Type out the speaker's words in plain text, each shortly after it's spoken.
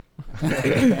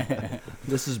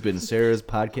This has been Sarah's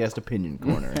podcast opinion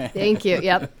corner. Thank you.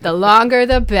 Yep. The longer,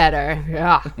 the better.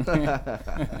 Yeah.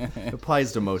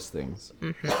 Applies to most things.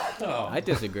 I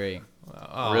disagree.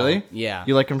 Really? Yeah.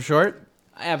 You like them short?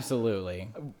 Absolutely.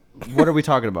 What are we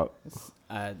talking about?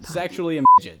 Sexually a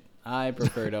midget. I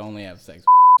prefer to only have sex with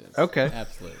midgets. Okay.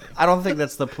 Absolutely. I don't think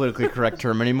that's the politically correct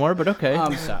term anymore, but okay.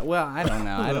 I'm sorry. Well, I don't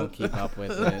know. I don't keep up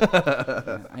with it.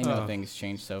 I know things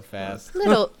change so fast.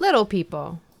 Little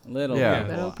people. Little Yeah.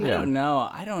 people. Little people. I don't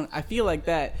know. I feel like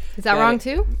that. Is that wrong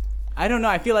too? I don't know.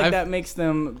 I feel like that makes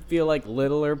them feel like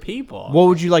littler people. What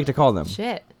would you like to call them?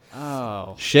 Shit.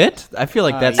 Oh. Shit? I feel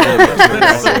like that's yeah.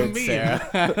 that's So mean. Sarah.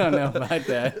 I don't know about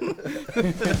that.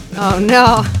 Oh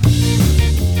no.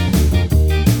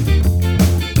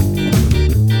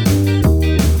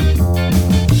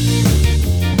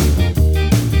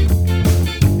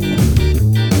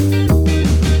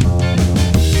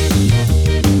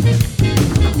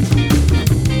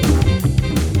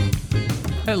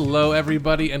 Hello,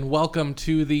 everybody, and welcome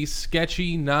to the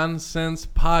Sketchy Nonsense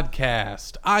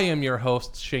Podcast. I am your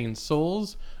host, Shane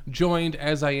Souls, joined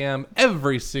as I am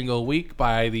every single week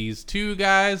by these two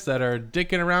guys that are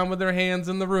dicking around with their hands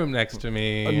in the room next to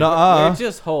me. We're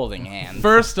just holding hands.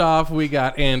 First off, we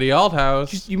got Andy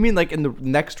Althouse. You mean like in the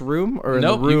next room or in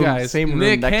Nope, the room, you guys. same room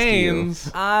Nick next Haynes. to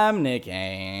you? I'm Nick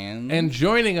Haynes. And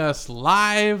joining us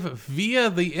live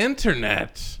via the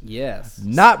internet. Yes.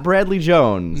 Not Bradley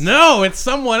Jones. No, it's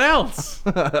someone else.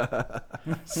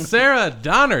 Sarah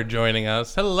Donner joining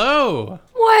us. Hello.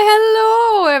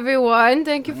 Why, hello, everyone.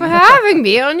 Thank you for having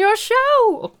me on your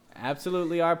show.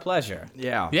 Absolutely our pleasure.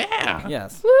 Yeah. Yeah.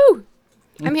 Yes. Woo.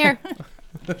 I'm here.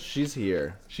 She's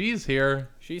here. She's here.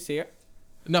 She's here.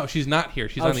 No, she's not here.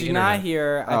 She's Oh, on the she's internet. not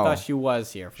here. I Oh. thought she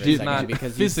was here for She's a second not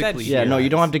because you said physically she Yeah, no, was. you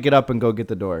don't have to get up and go get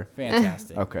the door.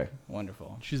 Fantastic. Okay.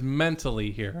 Wonderful. She's mentally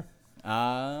here.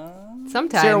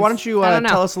 Sometimes. Sarah, why don't you I don't know.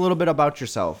 tell us a little bit about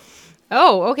yourself?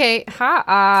 Oh, okay. Hi.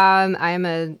 I'm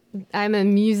a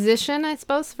musician, I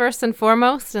suppose, first and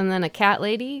foremost, and then a cat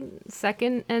lady,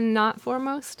 second and not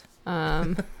foremost.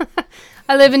 I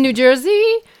live in New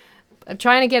Jersey. I'm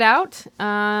trying to get out.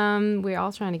 We're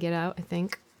all trying to get out, I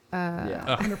think.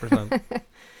 Yeah. 100%.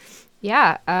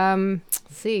 Yeah. Let's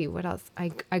see what else.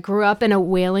 I grew up in a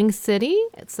whaling city,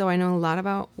 so I know a lot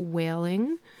about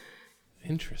whaling.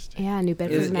 Interesting. Yeah, New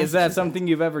Bedford, Is that Massachusetts. something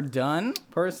you've ever done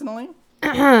personally?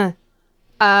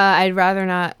 I'd rather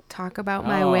not talk about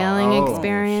my whaling Oh,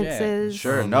 experiences.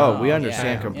 Sure. No, we no.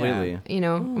 understand Yeah. completely. You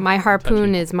know, my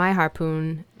harpoon is my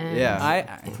harpoon. And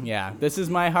Yeah. Yeah. This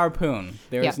is my harpoon.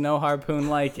 There is Yeah. no harpoon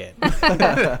like it.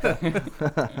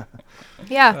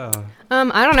 Yeah.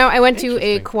 I don't know. I went to a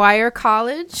Interesting. choir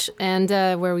college and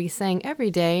where we sang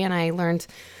every day, and I learned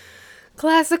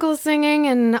classical singing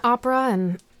and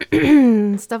opera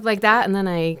and stuff like that. And then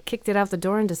I kicked it out the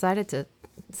door and decided to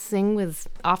sing with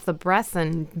off the breath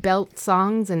and belt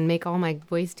songs and make all my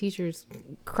voice teachers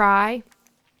cry.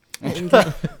 And,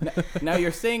 Now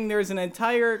you're saying there's an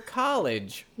entire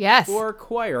college yes, for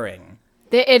choiring.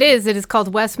 it is. It is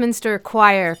called Westminster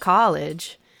Choir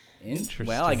College. Interesting.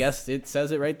 Well, I guess it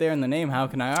says it right there in the name. How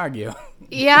can I argue?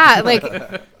 Yeah, like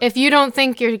if you don't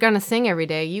think you're gonna sing every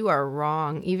day, you are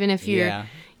wrong. Even if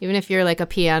you're like a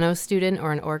piano student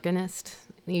or an organist,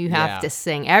 you have Yeah. to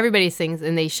sing. Everybody sings,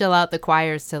 and they shill out the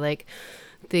choirs to like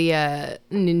the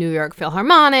New York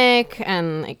Philharmonic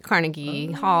and like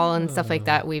Carnegie Hall and stuff like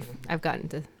that. I've gotten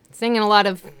to sing in a lot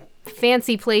of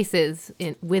fancy places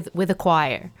with a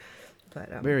choir. But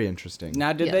Very interesting.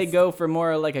 Now, did they Yes. go for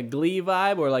more like a Glee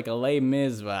vibe or like a Les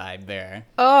Mis vibe there?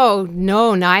 oh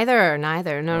no, neither.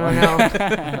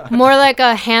 No. More like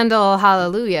a Handel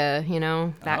Hallelujah. You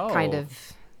know that kind Oh.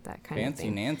 of Fancy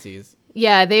thing. Nancy's.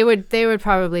 Yeah, they would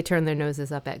probably turn their noses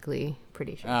up at Glee.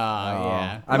 Pretty sure. Oh,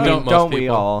 yeah. I mean, Don't most don't we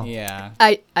people? all? Yeah.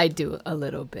 I do a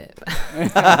little bit.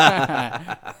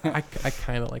 I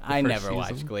kind of like the I first never season.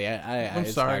 watched Glee. I'm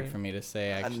it's sorry. hard for me to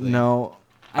say, actually. No.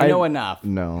 I know enough.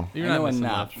 No. You're I not know missing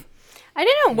enough. much. I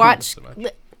didn't watch. so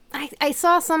much. I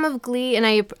saw some of Glee, and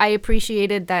I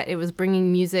appreciated that it was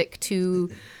bringing music to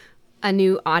a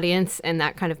new audience and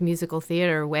that kind of musical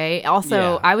theater way.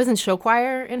 Also, Yeah. I was in show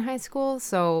choir in high school,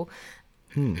 so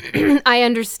I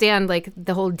understand like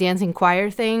the whole dancing choir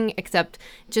thing, except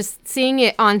just seeing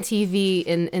it on TV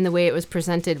in the way it was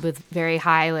presented with very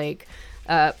high like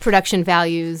production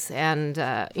values, and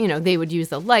they would use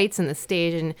the lights and the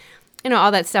stage and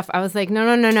all that stuff. I was like,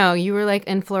 no, you were like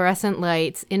in fluorescent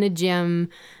lights in a gym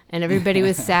and everybody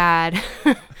was sad.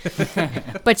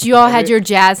 But you all had your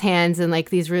jazz hands and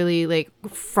like these really like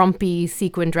frumpy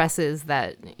sequin dresses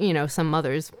that, some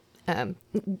mothers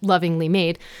lovingly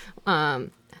made.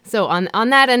 So So on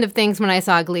that end of things, when I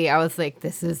saw Glee, I was like,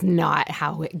 this is not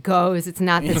how it goes. It's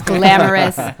not this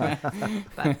glamorous.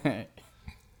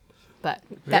 But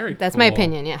Very that's my cool.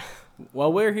 opinion, yeah.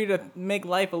 Well, we're here to make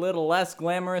life a little less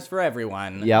glamorous for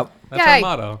everyone. Yep. That's Yeah, our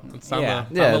motto. It's on Yeah.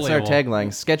 the, Yeah, on the that's our label.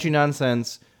 tagline. Sketchy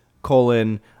nonsense,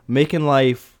 making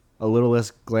life a little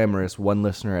less glamorous, one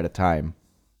listener at a time.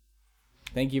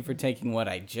 Thank you for taking what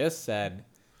I just said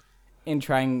and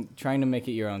trying to make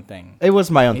it your own thing. It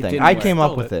was my own It thing. didn't I work. came up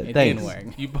Stole with it. it. It Thanks.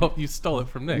 didn't work. You stole it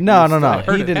from Nick. No, You no, stole no. it.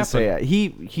 Heard He it didn't say happen.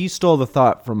 it. He stole the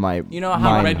thought from my. You know how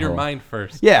mind I Read your hole. mind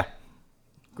first. Yeah.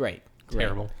 Great.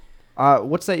 Terrible.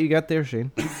 What's that you got there,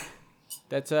 Shane?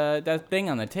 That's that thing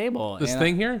on the table. This And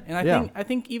thing here? And Yeah. I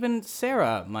think even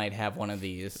Sarah might have one of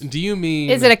these. Do you mean?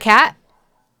 Is it a cat?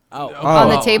 Oh, On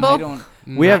the table? I don't.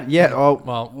 We have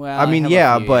Well, Well, I mean, have a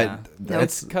yeah, few, but yeah.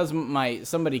 that's It's because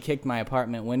somebody kicked my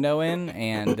apartment window in,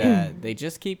 and they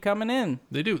just keep coming in.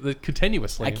 they do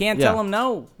continuously. I can't Yeah. tell them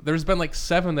no. There's been like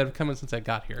 7 that have come in since I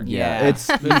got here. Yeah. it's.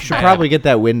 You should bad. probably get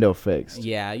that window fixed.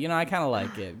 Yeah, I kind of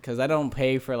like it because I don't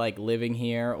pay for like living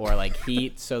here or like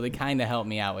heat, so they kind of help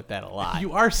me out with that a lot.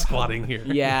 You are squatting here.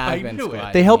 Yeah, I I've been knew it.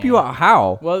 squatting. They help you Yeah. out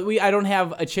how? Well, I don't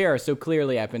have a chair, so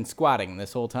clearly I've been squatting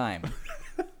this whole time.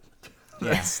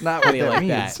 That's not How what do you that like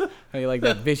means. that? How do you like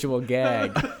that visual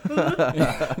gag?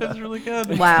 That's really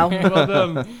good. Wow. Well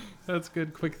done. That's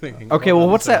good. Quick thinking. Okay, Well well,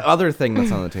 done, what's sir. that other thing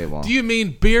that's on the table? Do you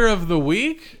mean beer of the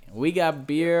week? We got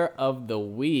beer of the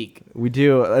week. We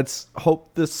do. Let's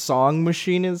hope the song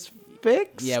machine is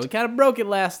fixed. Yeah, we kind of broke it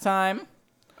last time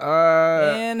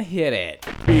and hit it.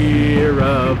 Beer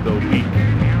of the week.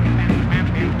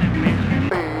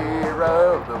 Beer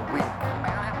of the week.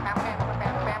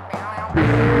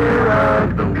 Beer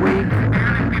of the week.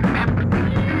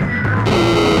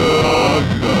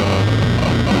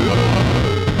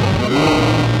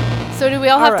 So do we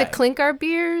all have to right. clink our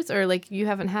beers, or like you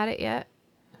haven't had it yet?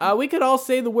 We could all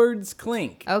say the words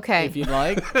clink. Okay. If you'd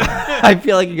like. I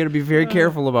feel like you're gonna be very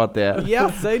careful about that.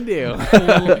 Yes, I do.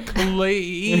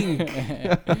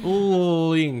 Link.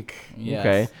 Link. Yes.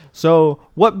 Okay. So,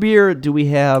 what beer do we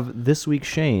have this week,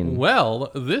 Shane?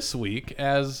 Well, this week,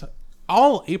 as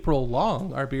all April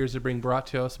long, our beers are being brought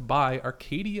to us by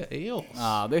Arcadia Ales.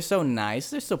 Oh, they're so nice.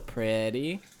 They're so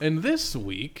pretty. And this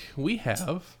week, we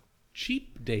have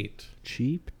Cheap Date.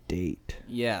 Cheap Date.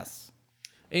 Yes.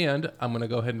 And I'm going to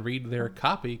go ahead and read their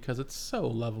copy because it's so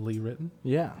lovely written.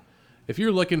 Yeah. If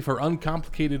you're looking for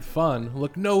uncomplicated fun,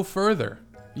 look no further.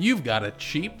 You've got a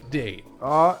cheap date.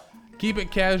 Keep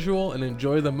it casual and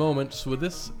enjoy the moments with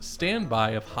this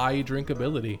standby of high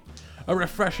drinkability. A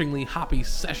refreshingly hoppy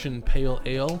session pale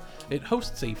ale, it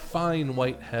hosts a fine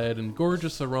white head and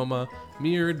gorgeous aroma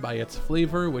mirrored by its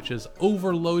flavor, which is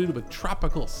overloaded with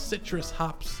tropical citrus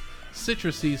hops,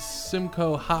 citrusy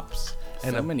Simcoe hops,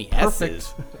 and So a many perfect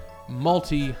S's.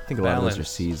 malty I think a lot of those are balance.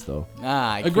 C's, though.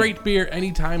 A great beer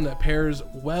anytime that pairs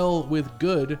well with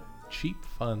good, cheap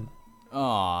fun.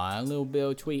 Aw, a little bit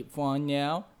of tweet fun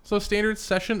now. So standard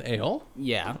session ale,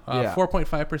 Yeah. Yeah.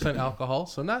 4.5% alcohol,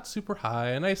 so not super high.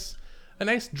 A nice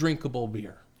drinkable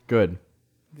beer. Good.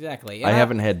 Exactly. I And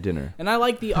haven't had dinner. And I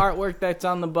like the artwork that's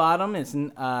on the bottom. It's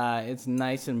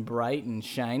nice and bright and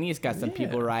shiny. It's got some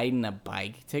people riding a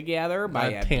bike together by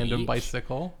A a tandem beach.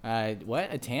 bicycle. What?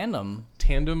 A tandem?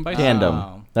 Tandem bicycle. Tandem.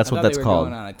 Oh, That's I what thought that's they were called.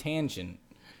 Going on a tangent.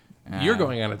 You're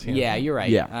going on a tangent. Yeah, you're right.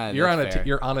 Yeah. You're that's fair.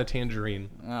 you're on a tangerine.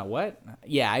 What?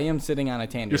 Yeah, I am sitting on a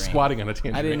tangerine. You're squatting on a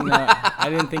tangerine. I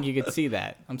didn't think you could see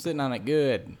that. I'm sitting on it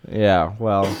good. Yeah,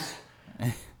 well,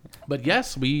 But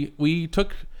yes, we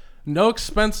took no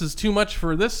expenses too much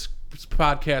for this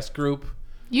podcast group.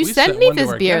 You We sent me one to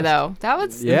this our beer guest. though. That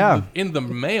was yeah. In the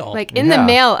mail. like in Yeah. the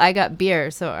mail. I got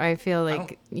beer, so I feel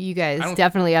like you guys don't-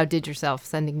 definitely outdid yourself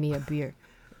sending me a beer.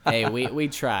 Hey, we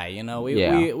try,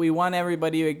 Yeah. we want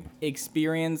everybody to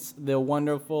experience the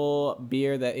wonderful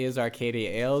beer that is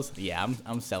Arcadia Ales. Yeah,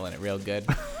 I'm selling it real good.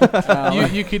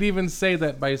 you could even say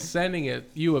that by sending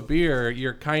you a beer,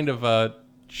 you're kind of a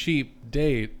cheap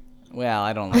date. Well,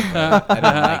 I don't like that. I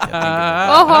don't like to think of it.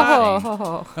 Oh, ho,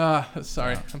 ho, ho, ho.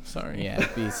 Sorry. I'm sorry. Yeah,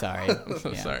 be sorry. I'm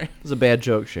so Yeah. sorry. It was a bad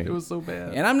joke, Shane. It was so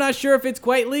bad. And I'm not sure if it's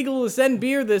quite legal to send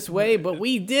beer this way, but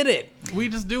we did it. We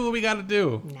just do what we got to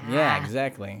do. Yeah,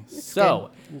 exactly.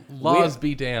 So Laws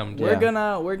be damned. we're Yeah.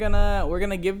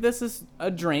 gonna give this a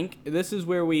drink. This is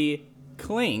where we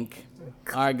clink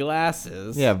our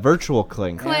glasses. Yeah, virtual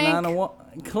clink. Clink. And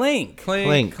clink.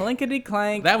 Clink. Clinkety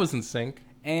clank. That was in sync.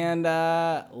 And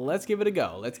let's give it a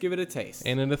go. Let's give it a taste.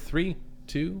 And in a 3,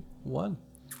 2, 1.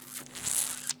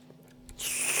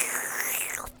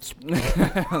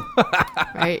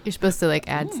 Right? You're supposed to like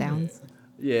add sounds.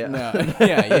 Yeah. No,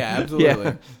 yeah, absolutely.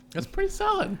 Yeah. That's pretty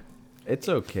solid. It's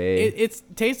okay. It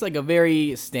tastes like a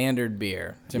very standard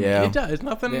beer to Yeah. me. It does.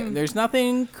 Nothing. There's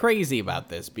nothing crazy about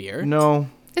this beer. no,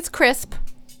 It's crisp.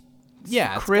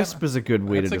 Yeah, it's crisp is a good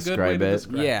way to That's a good way describe to it.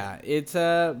 describe Yeah, it's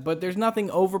but there's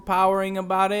nothing overpowering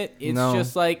about it. It's No.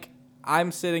 just like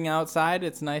I'm sitting outside.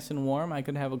 It's nice and warm. I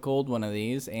could have a cold one of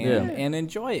these and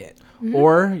enjoy it.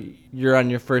 Or you're on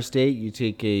your first date, you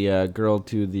take a girl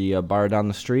to the bar down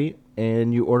the street,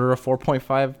 and you order a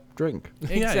 4.5 drink. Yeah,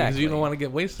 because Exactly. you don't want to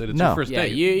get wasted. It's No. your first Yeah,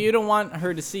 date. you don't want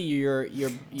her to see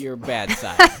your bad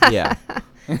side. Yeah,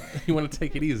 You want to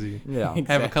take it easy. yeah.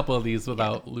 Have a couple of these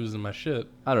without losing my shit.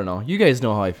 I don't know. You guys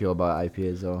know how I feel about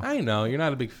IPAs, though. I know you're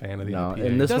not a big fan of the No, IPA.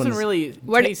 and It this doesn't one's- really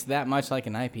What- taste that much like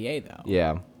an IPA though.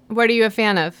 Yeah. What are you a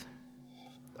fan of?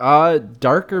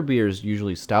 Darker beers,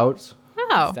 usually stouts.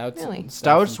 Oh, Stouts, really?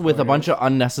 Stouts with a and bunch of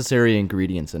unnecessary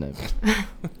ingredients in it.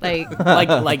 Like,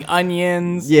 like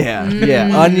onions. Yeah,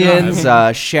 yeah.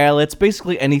 Onions, shallots,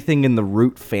 basically anything in the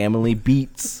root family.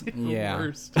 Beets. Yeah,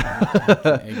 Worst.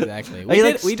 exactly.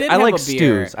 I like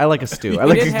stews. I like a stew. I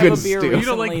like we a did have good a beer stew. You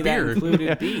don't like recently that beer.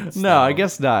 included beets. No, I though.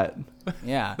 guess not.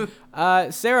 Yeah.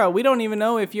 Sarah, we don't even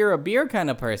know if you're a beer kind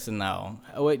of person, though.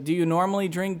 Do you normally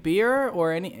drink beer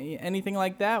or anything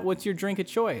like that? What's your drink of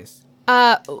choice?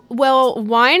 well,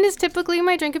 wine is typically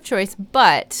my drink of choice,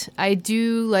 but I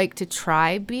do like to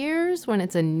try beers when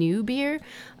it's a new beer.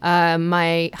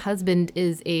 My husband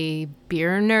is a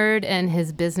beer nerd, and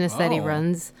his business that he Oh.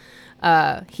 runs,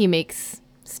 he makes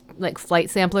like flight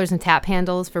samplers and tap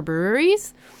handles for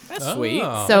breweries. That's Oh. sweet. So-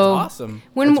 That's awesome.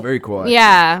 When That's very cool, actually.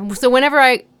 Yeah. So whenever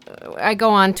I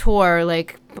go on tour,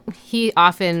 like he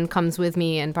often comes with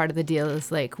me, and part of the deal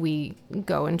is like we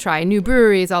go and try new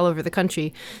breweries all over the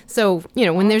country. So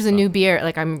when there's a new beer,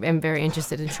 like I'm very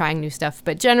interested in trying new stuff.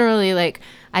 But generally, like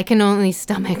I can only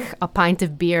stomach a pint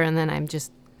of beer, and then I'm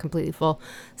just completely full.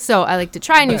 So I like to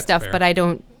try new That's stuff, fair. but I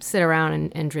don't sit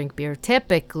around and drink beer.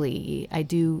 Typically, I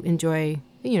do enjoy.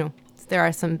 There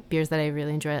are some beers that I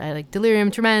really enjoy. I like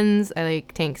Delirium Tremens. I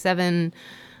like Tank 7.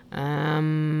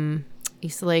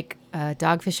 Used to like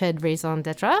Dogfish Head Raison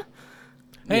d'Etre.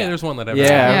 Hey, Yeah. there's one that I've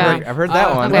Yeah, Yeah. I've heard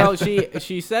that one. Well,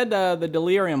 she said the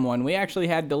Delirium one. We actually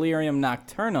had Delirium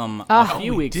Nocturnum a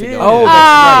few weeks did. ago. Oh, Oh,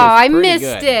 that's I Pretty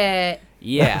missed good. it.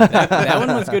 Yeah, that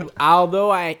one was good. Although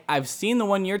I've seen the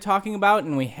one you're talking about,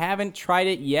 and we haven't tried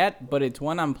it yet, but it's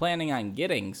one I'm planning on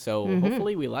getting. So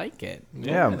hopefully we like it.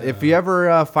 Yeah, if you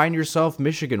ever find yourself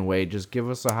Michigan way, just give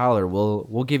us a holler.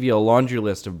 We'll give you a laundry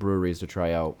list of breweries to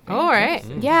try out. All right.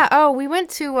 Yeah. Oh, we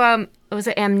went to was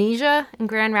it Amnesia in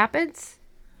Grand Rapids?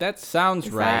 That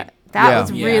sounds right. That Yeah.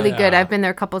 was really good. Yeah. I've been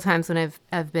there a couple times when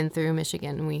I've been through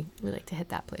Michigan, and we like to hit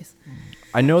that place.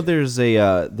 I know there's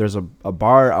a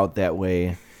bar out that way.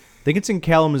 I think it's in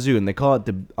Kalamazoo, and they call it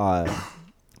the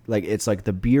it's like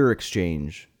the beer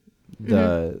exchange,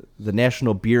 the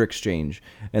National Beer Exchange,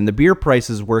 and the beer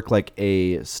prices work like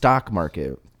a stock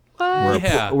market.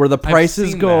 Yeah, Where the I've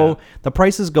prices seen go, that. the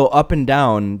prices go up and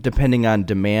down depending on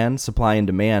supply and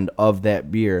demand of that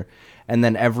beer, and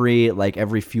then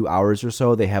every few hours or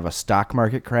so they have a stock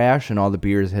market crash, and all the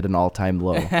beers hit an all-time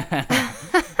low.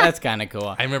 That's kind of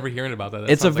cool. I remember hearing about that. That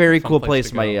It's a sounds like very fun cool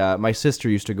place. to go. My sister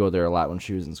used to go there a lot when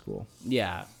she was in school.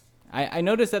 Yeah. I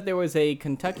noticed that there was a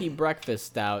Kentucky breakfast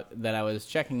stout that I was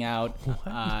checking out.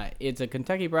 It's a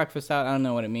Kentucky breakfast stout. I don't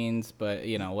know what it means, but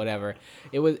whatever.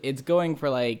 It's going for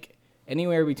like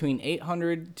anywhere between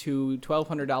 $800 to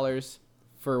 $1,200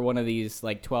 for one of these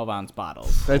like 12-ounce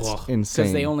bottles. That's Ugh. insane.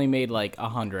 Because they only made like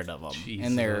 100 of them,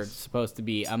 and they're Jesus. supposed to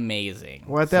be amazing.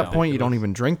 well, at that So- point, you don't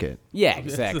even drink it. yeah, That's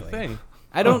exactly. the thing.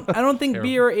 I don't think Terrible.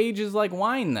 beer ages like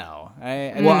wine though.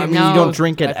 I mean, you No. don't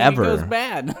drink it I think ever. It goes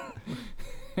bad.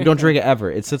 You don't drink it ever.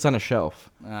 It sits on a shelf.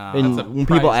 And That's a when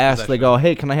people prized ask, they possession. go,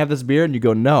 "Hey, can I have this beer?" And you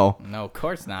go, "No." No, of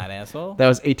course not, asshole. That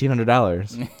was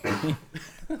 $1,800.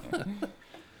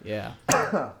 Yeah.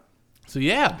 So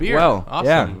yeah, beer. Well,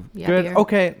 Awesome. Yeah, good. beer.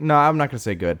 Okay, no, I'm not gonna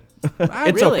say good.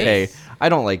 It's really? okay. I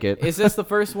don't like it. Is this the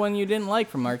first one you didn't like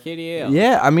from Arcadia Ale?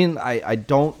 Yeah, I mean, I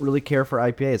don't really care for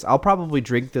IPAs. I'll probably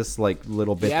drink this like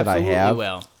little bit You that I absolutely have.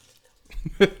 will.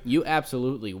 You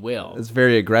absolutely will. It's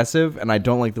very aggressive, and I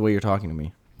don't like the way you're talking to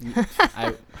me.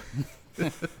 I,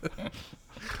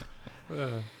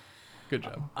 Good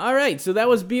job. all right, so that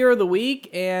was Beer of the Week,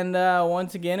 and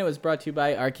once again, it was brought to you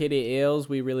by Arcadia Ales.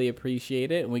 We really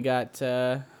appreciate it. We got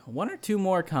one or two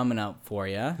more coming up for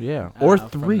you. Yeah, or from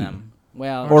 3. them.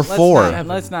 Well, Or let's 4.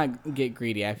 Let's not get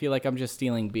greedy. I feel like I'm just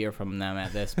stealing beer from them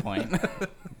at this point.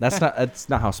 That's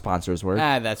not how sponsors work.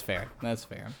 That's fair. That's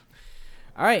fair.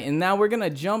 All right, and now we're going to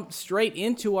jump straight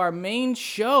into our main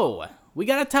show. We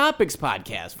got a topics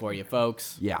podcast for you,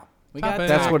 folks. Yeah, We got Topics.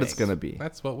 that's what it's topics. gonna be.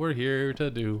 That's what we're here to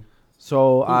do.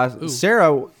 So, Ooh.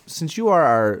 Sarah, since you are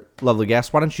our lovely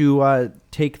guest, why don't you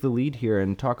take the lead here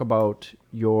and talk about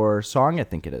your song? I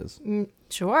think it is.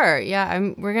 Sure. Yeah.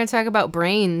 We're gonna talk about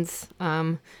brains.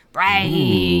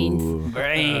 Brains. Ooh.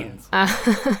 Brains.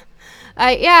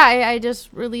 I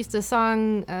just released a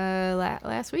song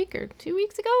last week or 2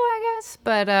 weeks ago, I guess.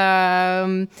 But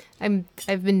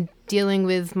I've been dealing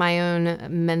with my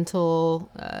own mental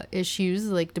issues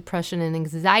like depression and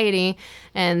anxiety,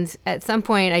 and at some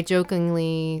point I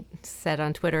jokingly said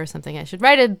on Twitter or something I should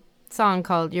write a song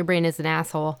called "Your Brain Is an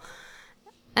Asshole."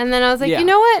 And then I was like, Yeah. you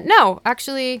know what? No,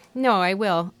 actually, no, I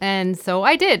will. And so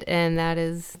I did, and that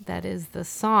is the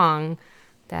song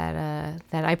that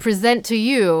I present to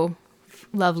you,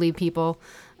 lovely people,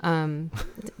 to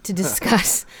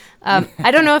discuss.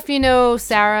 I don't know if you know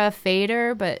Sarah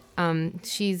Fader, but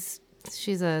she's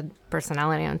a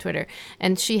personality on Twitter,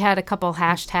 and she had a couple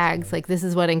hashtags like "This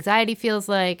is what anxiety feels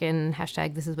like" and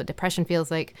hashtag "This is what depression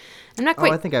feels like." I'm not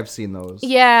quite. I think I've seen those.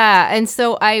 Yeah, and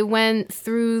so I went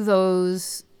through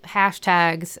those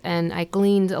hashtags and I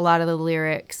gleaned a lot of the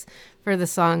lyrics for the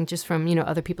song just from,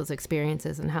 other people's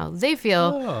experiences and how they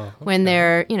feel when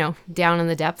they're, down in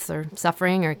the depths or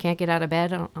suffering or can't get out of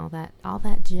bed, all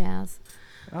that jazz.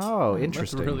 Oh,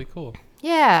 interesting. That's really cool.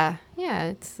 Yeah,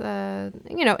 it's and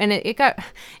it got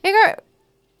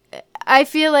I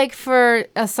feel like for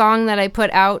a song that I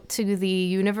put out to the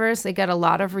universe, it got a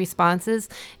lot of responses.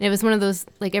 And it was one of those,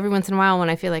 like, every once in a while when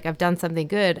I feel like I've done something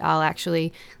good, I'll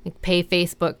actually pay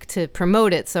Facebook to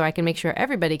promote it so I can make sure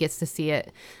everybody gets to see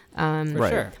it. For Right.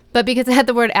 sure. But because it had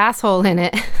the word asshole in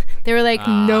it, they were like,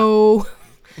 no.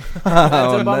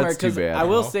 That's a bummer that's too because bad. I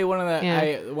will say one of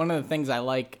Yeah. the things I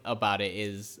like about it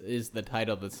is the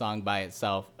title of the song by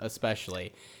itself,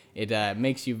 especially. It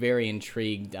makes you very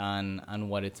intrigued on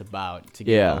what it's about to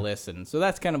give Yeah. it a listen. So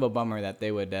that's kind of a bummer that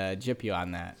they would jip you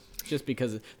on that, just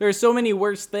because there are so many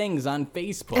worse things on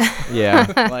Facebook. Yeah.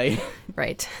 Like,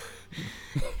 Right.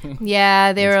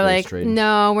 Yeah, they That's were very like, strange.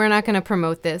 no, we're not going to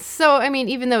promote this. So, I mean,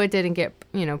 even though it didn't get,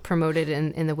 promoted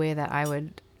in the way that I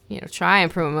would, try and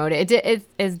promote it,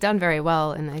 it's done very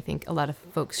well. And I think a lot of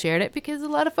folks shared it because a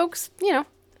lot of folks,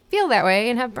 feel that way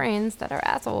and have brains that are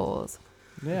assholes.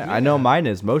 Yeah, I know mine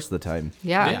is most of the time.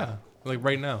 Yeah. Yeah, like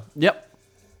right now. Yep.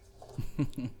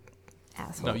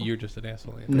 Asshole. No, you're just an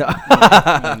asshole. No.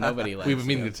 nobody likes We've been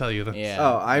meaning you. to tell you that. Yeah.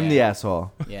 Oh, I'm yeah. the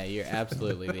asshole. Yeah, you're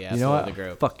absolutely the asshole You know of what? the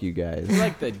group. Fuck you guys. You're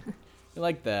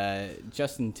like the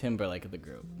Justin Timberlake of the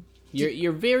group.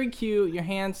 You're very cute. You're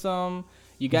handsome.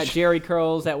 You got Jerry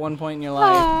curls at one point in your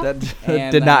life. That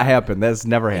And, did not happen. That's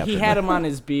never happened. He had them on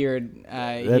his beard.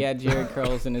 He had Jerry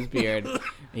curls in his beard.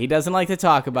 He doesn't like to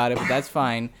talk about it, but that's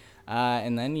fine.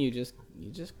 And then you just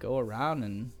go around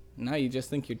and now you just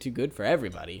think you're too good for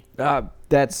everybody.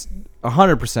 That's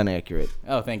 100% accurate.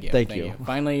 Oh, thank you. Thank you.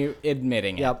 Finally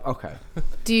admitting it. Yep. Okay.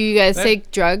 Do you guys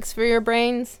take drugs for your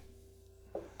brains?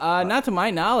 Not to my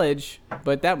knowledge,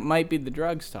 but that might be the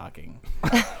drugs talking.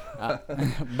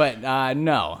 But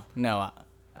no,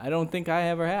 I don't think I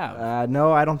ever have.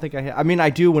 No, I don't think I. I mean, I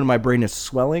do when my brain is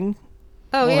swelling.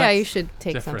 Oh, Well, yeah, that's you should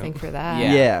take different. something for that.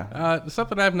 Yeah. Yeah.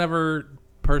 Something I've never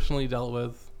personally dealt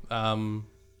with.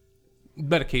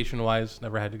 Medication-wise,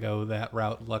 never had to go that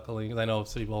route, luckily. 'Cause I know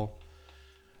some people,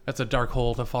 that's a dark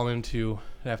hole to fall into,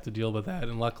 have to deal with that.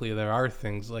 And luckily there are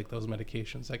things like those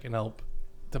medications that can help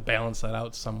to balance that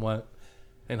out somewhat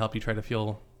and help you try to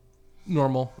feel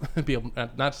normal. Be able,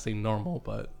 not to say normal,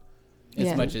 but... As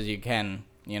Yeah. much as you can,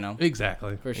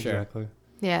 Exactly. For sure. Exactly.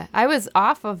 Yeah, I was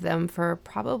off of them for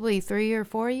probably 3 or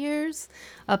 4 years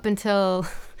up until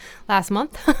last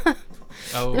month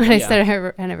Oh, when I yeah. said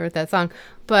I wrote that song.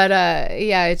 But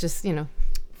yeah, it's just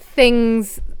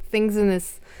things in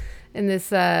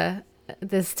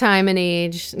this time and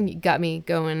age got me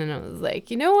going, and I was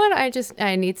like, you know what?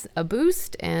 I need a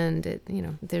boost, and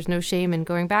there's no shame in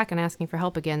going back and asking for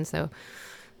help again. So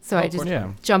I just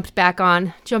Yeah. jumped back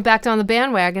on the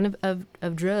bandwagon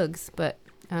of drugs. But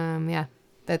yeah,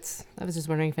 I was just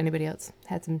wondering if anybody else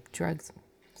had some drugs.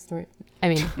 Story. I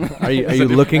mean, Are you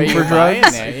looking for buying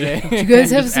drugs? it? you guys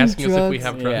have Just some asking us if we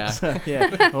drugs. have Yeah.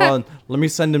 drugs. Yeah. Well, let me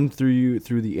send them through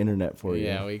the internet for you.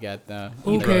 Yeah, we got the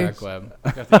Okay. dark web.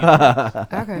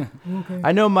 Okay.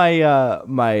 I know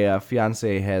my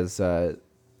fiance has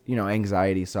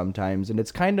anxiety sometimes, and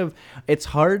it's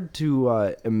hard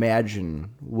to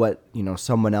imagine what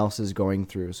someone else is going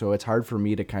through. So it's hard for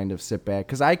me to kind of sit back,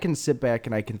 because I can sit back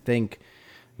and I can think,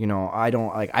 I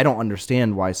don't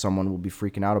understand why someone will be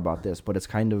freaking out about this, but it's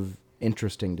kind of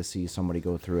interesting to see somebody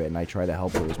go through it, and I try to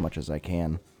help her as much as I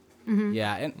can.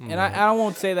 Yeah, and I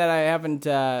won't say that I haven't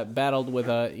battled with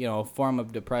a form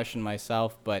of depression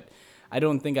myself, but I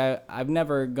don't think I've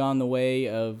never gone the way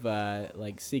of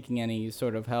like seeking any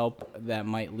sort of help that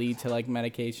might lead to like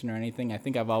medication or anything. I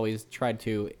think I've always tried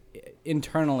to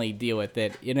internally deal with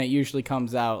it, and it usually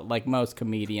comes out like most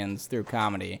comedians through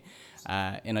comedy,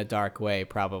 in a dark way,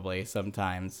 probably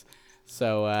sometimes.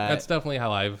 So That's definitely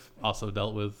how I've also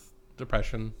dealt with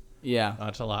depression. yeah.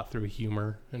 It's a lot through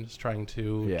humor and just trying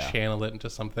to Yeah. channel it into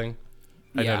something.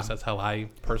 I Yeah. noticed that's how I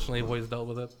personally have always dealt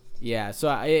with it. Yeah, so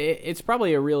it's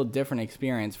probably a real different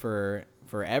experience for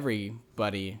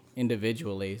everybody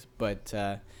individually, but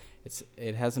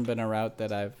it hasn't been a route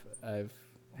that I've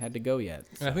had to go yet.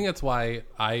 And I think that's why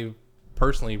I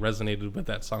personally resonated with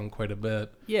that song quite a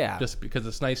bit. Yeah. Just because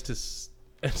it's nice to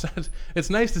it's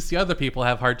nice to see other people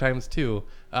have hard times too.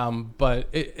 But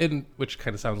which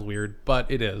kind of sounds weird, but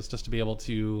it is just to be able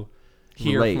to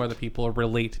hear Relate. from other people or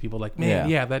relate to people like, man,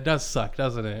 Yeah. yeah, that does suck,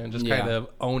 doesn't it? And just Yeah. kind of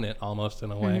own it almost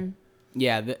in a way.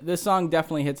 Yeah, this song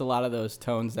definitely hits a lot of those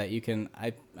tones that you can.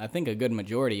 I think a good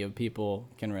majority of people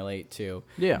can relate to.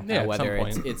 Yeah. Yeah, at whether some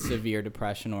it's point. it's severe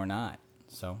depression or not.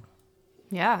 So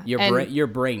Yeah. your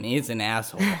brain is an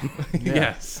asshole.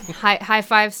 Yes. High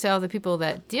fives to all the people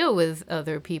that deal with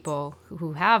other people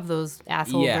who have those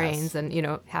asshole Yes. brains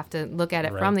and, have to look at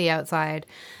it Right. from the outside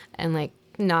and like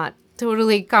not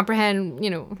totally comprehend,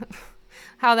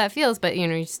 how that feels. But,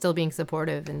 you're still being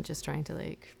supportive and just trying to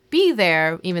like be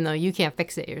there, even though you can't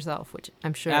fix it yourself, which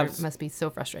I'm sure must be so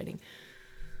frustrating.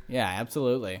 Yeah,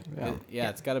 absolutely. Yeah,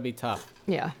 it's got to be tough.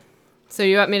 Yeah. So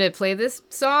you want me to play this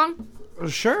song?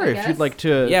 Sure, I if guess. you'd like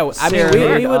to. Yeah, I mean,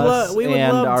 serenade we would us we would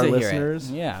and love our to listeners.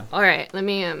 hear it. Yeah. All right, let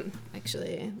me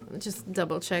actually just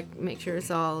double check, make sure it's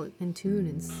all in tune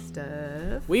and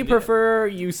stuff. We prefer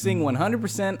you sing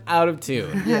 100% out of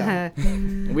tune. Yeah.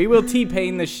 We will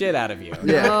T-Pain the shit out of you.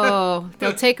 Oh,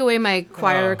 they'll take away my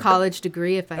choir college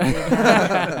degree if I did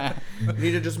that. You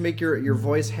need to just make your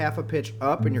voice half a pitch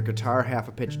up and your guitar half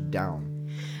a pitch down.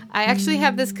 I actually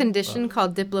have this condition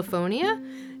called diplophonia,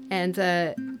 and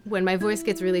when my voice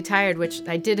gets really tired, which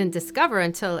I didn't discover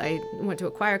until I went to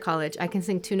a choir college, I can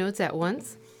sing two notes at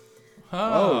once.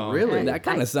 Oh, really? That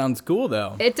kind of sounds cool,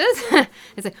 though. It does.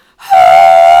 It's like,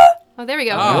 oh, there we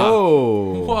go.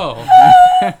 Oh. Whoa.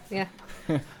 Yeah.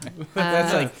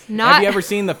 That's like, not- have you ever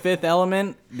seen The Fifth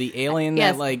Element? The alien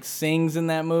Yes. that like sings in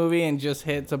that movie and just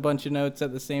hits a bunch of notes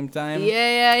at the same time?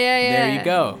 Yeah. There you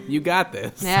go. You got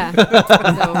this. Yeah.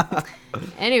 So,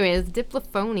 anyways,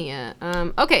 diplophonia.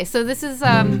 Okay, so this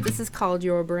is called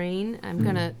Your Brain. I'm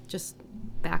gonna just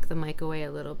back the mic away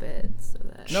a little bit so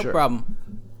that No Sure. problem.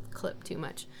 clip too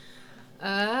much.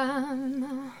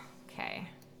 Okay.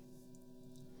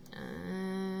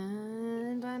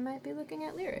 And I might be looking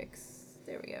at lyrics.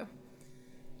 There we go.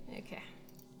 Okay.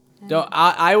 Don't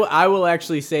I will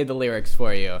actually say the lyrics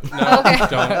for you. Okay.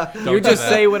 Don't You do just that.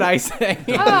 say what I say.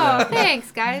 Oh,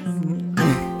 thanks, guys.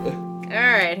 All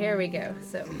right, here we go.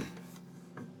 So.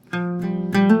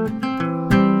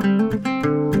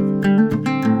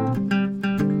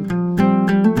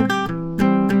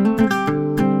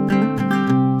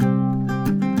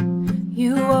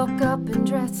 You woke up and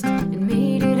dressed and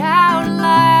made it out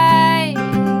alive.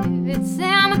 It's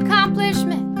an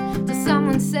accomplishment till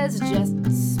someone says just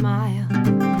smile.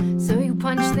 So you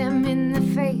punch them in the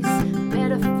face,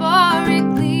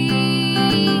 metaphorically.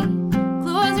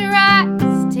 Close your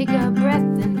eyes, take a breath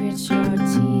and grit your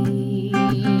teeth.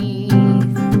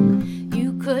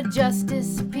 You could just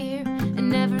disappear and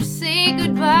never say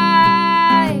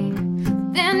goodbye.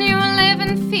 Then you live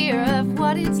in fear of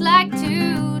what it's like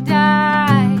to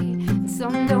die. And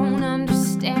some don't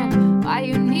understand why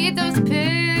you need those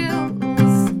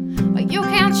pills, why you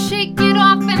can't shake it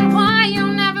off and why you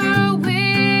never will.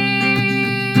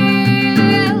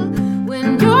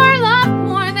 When you're loved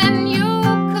more than you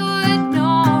could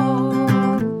know,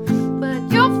 but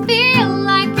you'll feel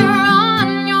like you're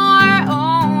on your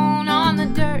own, on the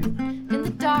dirt, in the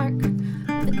dark,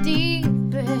 the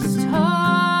deepest hole.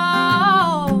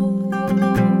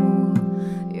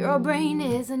 Your brain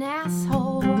is an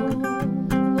asshole.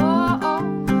 Oh,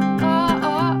 oh, oh,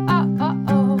 oh, oh,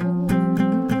 oh,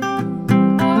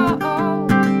 oh,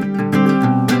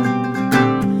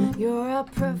 oh. You're a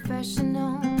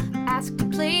professional, asked to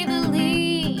play the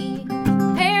lead.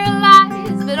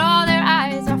 Paralyzed, but all their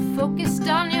eyes are focused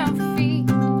on your feet.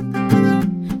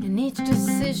 And each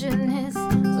decision is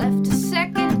left to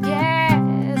second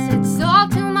guess. It's all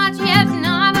too much, yet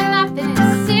not enough, and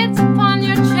it sits upon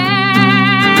your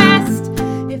chest.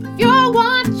 If you're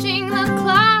watching the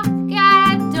clock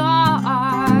at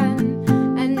dawn,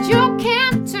 and you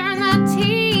can't turn the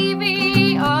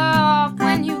TV off,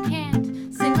 when you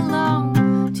can't sing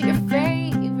along to your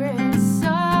favorite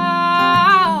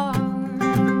song,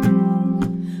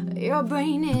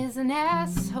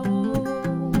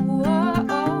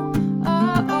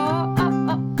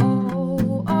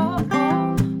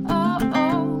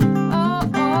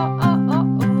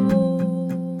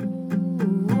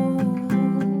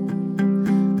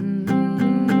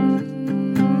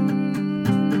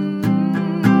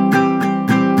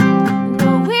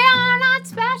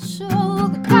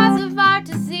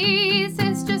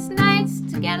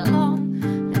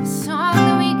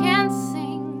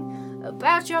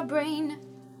 your brain,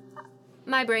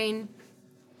 my brain,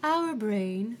 our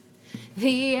brain,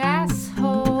 the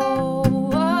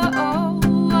asshole.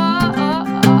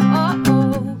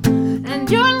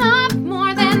 And you're loved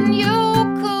more than you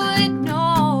could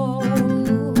know,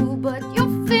 but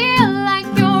you feel like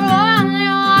you're on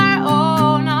your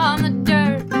own on the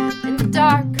dirt and the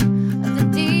dark of the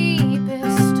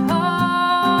deepest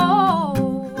hole.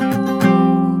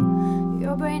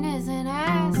 Your brain is an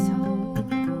asshole.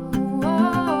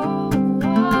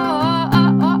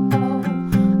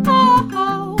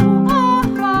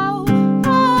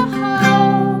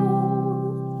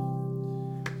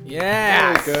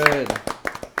 Yeah. Good.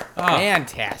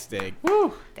 Fantastic.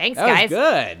 Thanks, That was guys.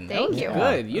 good. That Thank was you.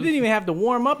 Good. You didn't even have to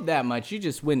warm up that much. You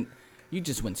just went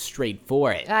straight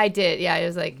for it. I did. Yeah, it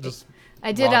was like Just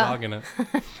I did. raw dogging it.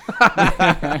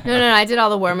 No. I did all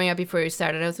the warming up before we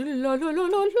started. I was la la la la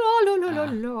la la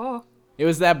la la. It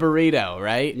was that burrito,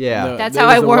 right? Yeah. That's there how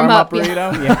was I the warm up,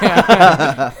 burrito.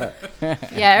 Yeah.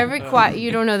 Yeah, every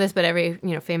you don't know this, but every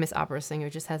famous opera singer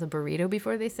just has a burrito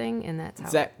before they sing, and that's how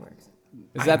that- it works.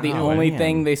 Is that the Oh, only man.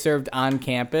 thing they served on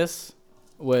campus?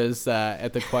 Was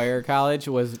at the choir college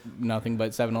was nothing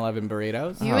but 7-Eleven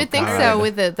burritos. You would think God. so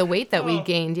with the weight that we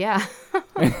gained. Yeah.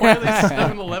 Why are they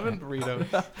 7-Eleven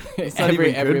burritos? not even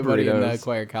good Everybody in the burritos.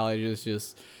 choir college is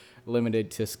just limited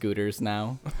to scooters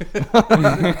now.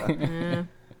 Yeah.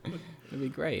 It'd be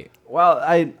great. Well,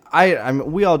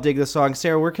 we all dig the song.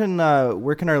 Sarah, where can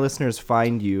our listeners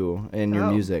find you and your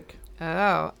Oh. music?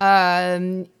 Oh.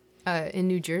 In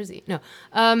New Jersey. No.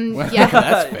 Yeah.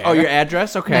 That's fair. Oh, your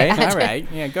address? Okay. All right.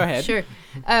 Yeah, go ahead. Sure.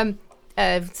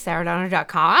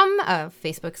 SarahDonner.com,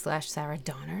 Facebook /Sarah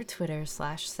Donner, Twitter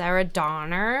 /Sarah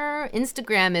Donner,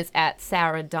 Instagram is at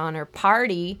Sarah Donner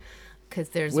Party, because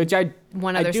there's Which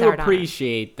one I other do Sarah Donner.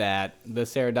 appreciate that the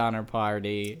Sarah Donner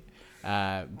Party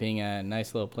being a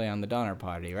nice little play on the Donner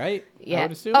Party, right? I Yeah.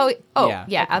 would assume? Oh, Yeah,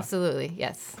 yeah, okay. absolutely.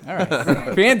 Yes. All right.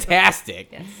 Fantastic.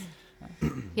 Yes.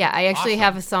 Yeah, I actually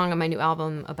have a song on my new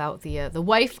album about the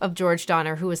wife of George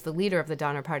Donner, who was the leader of the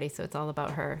Donner Party. So it's all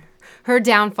about her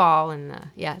downfall and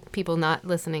people not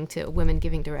listening to women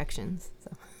giving directions.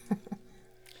 So.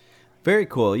 Very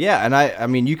cool. Yeah, and I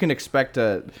mean, you can expect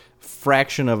a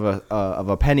fraction of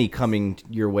a penny coming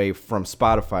your way from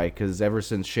Spotify, because ever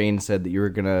since Shane said that you were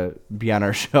gonna be on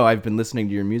our show, I've been listening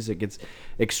to your music. It's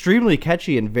extremely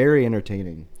catchy and very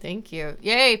entertaining. Thank you.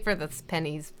 Yay for the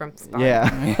pennies from Spotify.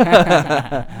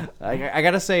 Yeah. I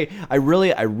gotta say, I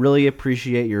really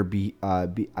appreciate your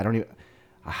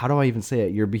how do I even say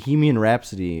it? Your Bohemian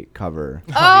Rhapsody cover.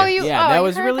 Oh, you. Yeah, oh, that you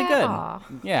was heard really that? good. Aw.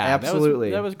 Yeah,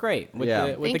 Absolutely. That was great. With Yeah.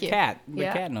 the, with Thank the you. cat,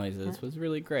 Yeah. cat noises was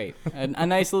really great. A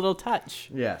nice little touch.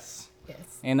 Yes.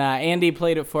 Yes. And Andy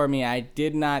played it for me. I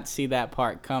did not see that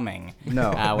part coming.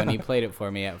 No. When he played it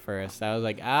for me at first, I was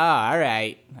like, all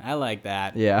right, I like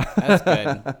that. Yeah. That's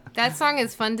good. That song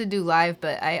is fun to do live,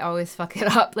 but I always fuck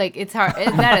it up. Like it's hard.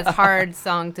 That is hard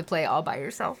song to play all by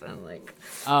yourself, and like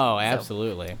Oh,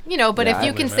 absolutely. but Yeah, if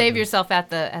you I can would save imagine. yourself at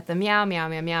the meow meow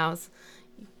meow meows,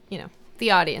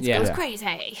 the audience Yeah. goes Yeah.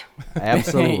 crazy.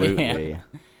 Absolutely.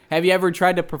 Have you ever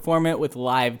tried to perform it with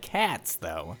live cats,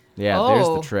 though? Yeah, there's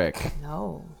the Oh. trick.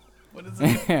 No. What is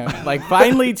it? Like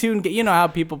finely tuned. You know how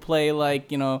people play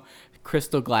like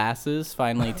crystal glasses,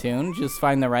 finely tuned. Just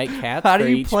find the right cats. How do for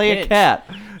you each play pitch. a cat?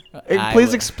 I Please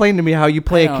would- explain to me how you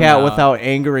play I a don't cat know. without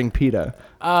angering PETA.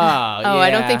 Oh, I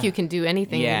don't yeah. think you can do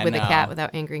anything Yeah, with a no. cat without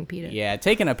angering PETA. Yeah,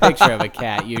 taking a picture of a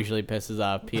cat usually pisses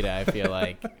off PETA, I feel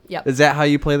like. Yep. Is that how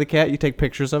you play the cat? You take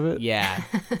pictures of it? Yeah.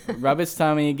 Rub its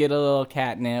tummy, get a little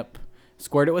catnip,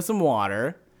 squirt it with some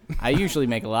water. I usually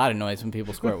make a lot of noise when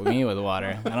people squirt with me with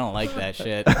water. I don't like that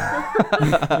shit.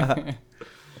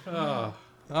 All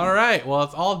right. Well,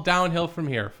 it's all downhill from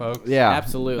here, folks. Yeah.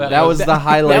 Absolutely. That was the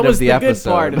highlight That was of the the episode.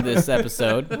 good part of this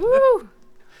episode. Woo!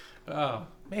 Oh,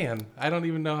 man. I don't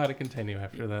even know how to continue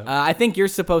after that. I think you're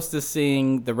supposed to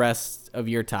sing the rest of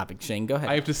your topic, Shane. Go ahead.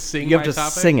 I have to sing You have my to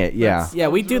topic? sing it, yeah. Yeah,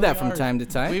 we that's do that really from hard. time to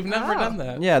time. We've never done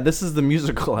that. Yeah, this is the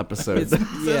musical episode. Says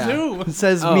Yeah. who? It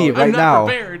says Oh, me I'm right I'm now. not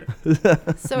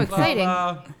prepared. So exciting.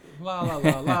 La la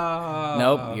la la.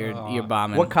 Nope, you're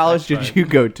bombing. What college did tried. you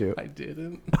go to? I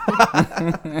didn't.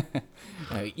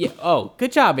 Yeah. Oh,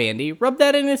 good job, Andy. Rub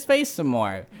that in his face some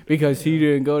more because he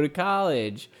didn't go to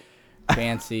college.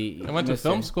 Fancy. I went to Mister.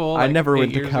 film school. I like never 8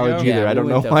 went to years college ago. either. I we don't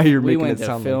went know to- why you're we making went it to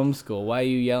sound film school. Why are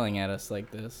you yelling at us like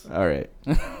this? All right.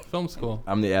 Film school.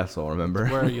 I'm the asshole, remember?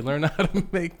 Where you learn how to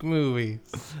make movies.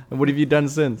 And what have you done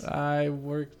since? I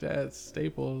worked at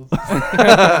Staples.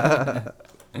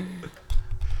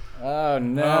 Oh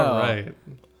no!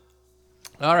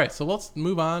 All right. So let's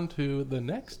move on to the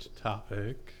next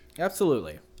topic.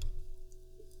 Absolutely.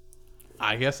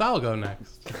 I guess I'll go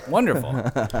next. Wonderful.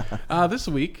 This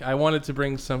week, I wanted to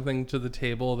bring something to the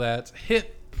table that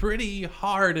hit pretty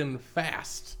hard and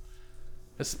fast.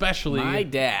 Especially... My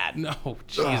dad. No,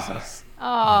 Jesus.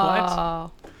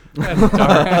 Oh. That's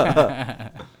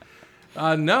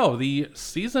dark. No, the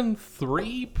season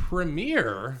 3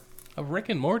 premiere of Rick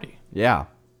and Morty. Yeah,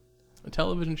 A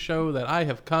television show that I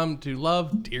have come to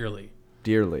love dearly.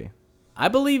 dearly. I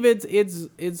believe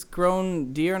it's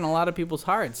grown dear in a lot of people's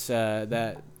hearts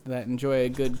that enjoy a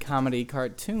good comedy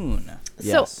cartoon.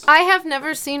 Yes. So I have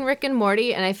never seen Rick and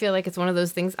Morty, and I feel like it's one of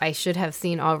those things I should have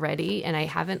seen already, and I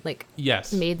haven't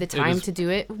Yes. made the it time is- to do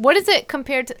it. What is it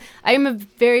compared to? I am a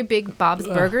very big Bob's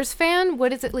Burgers fan.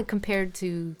 What is it like compared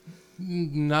to?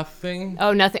 Nothing.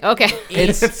 Oh, nothing. Okay.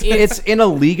 It's in a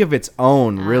league of its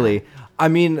own, really. I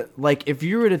mean, like if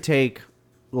you were to take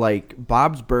like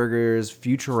Bob's Burgers,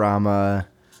 Futurama,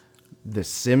 The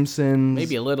Simpsons,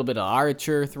 Maybe a little bit of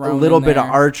Archer a thrown little in bit of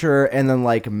there. Archer, and then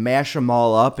like mash them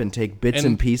all up and take bits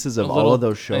and pieces a of all little- of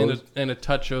those shows. And a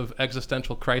touch of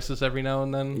existential crisis every now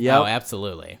and then. Yep. Oh,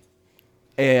 absolutely.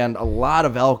 And a lot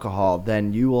of alcohol,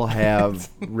 then you will have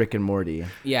Rick and Morty.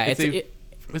 Yeah,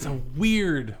 It's a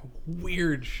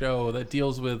weird show that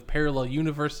deals with parallel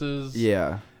universes.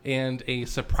 Yeah. And a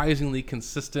surprisingly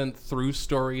consistent through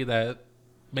story that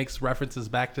makes references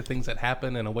back to things that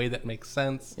happen in a way that makes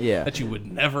sense. Yeah. That you would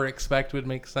never expect would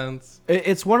make sense.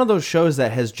 It's one of those shows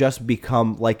that has just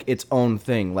become like its own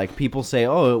thing. Like people say,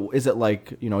 "Oh, is it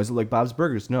like Bob's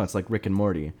Burgers?" No, it's like Rick and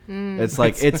Morty. It's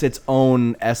like it's its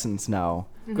own essence now.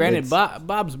 Granted, It's-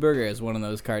 Bob's Burger is one of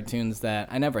those cartoons that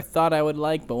I never thought I would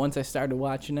like, but once I started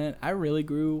watching it, I really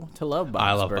grew to love Bob's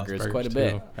I love Burgers Bob's quite a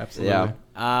Burgers, bit. too. Absolutely.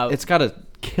 Yeah. It's got a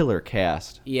killer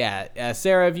cast. Yeah,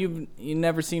 Sarah, if you've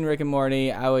never seen Rick and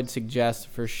Morty, I would suggest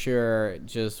for sure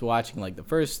just watching like the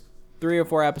first 3 or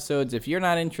 4 episodes. If you're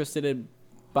not interested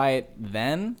by it,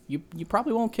 then you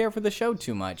probably won't care for the show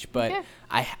too much. But Okay.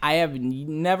 I have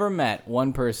never met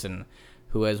one person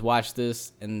who has watched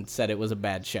this and said it was a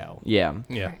bad show. Yeah.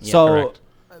 Yeah. So, correct.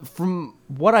 from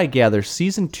what I gather,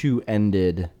 season 2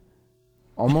 ended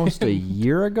almost a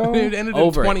year ago. It ended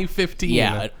Over- in 2015.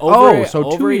 Yeah, so 2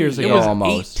 over a years It ago was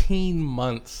almost. 18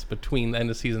 months between the end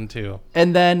of season 2.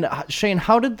 And then Shane,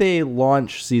 how did they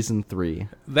launch season 3?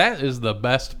 That is the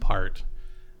best part.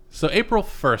 So April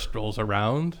 1st rolls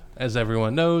around. As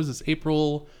everyone knows, it's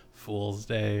April Fool's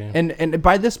Day. And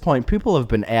by this point, people have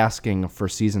been asking for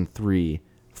season 3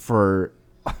 for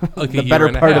Like the a better year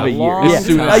and a part of half. a year. Long Yeah, as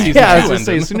soon as season I was two gonna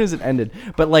say ended. as soon as it ended.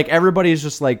 But like everybody's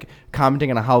just like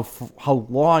commenting on how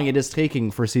long it is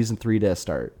taking for season 3 to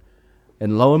start.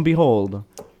 And lo and behold,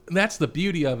 That's the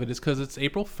beauty of it, is because it's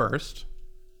April 1st.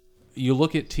 You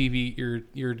look at TV,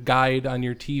 your guide on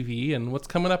your TV, and what's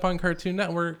coming up on Cartoon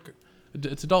Network.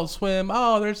 It's Adult Swim.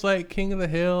 Oh, there's like King of the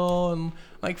Hill and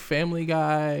like Family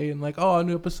Guy and like, oh, a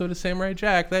new episode of Samurai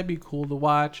Jack. That'd be cool to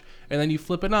watch. And then you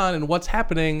flip it on, and what's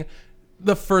happening?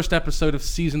 The first episode of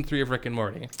season 3 of Rick and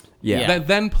Morty. yeah. That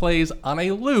then plays on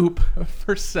a loop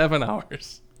for 7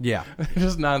 hours. Yeah.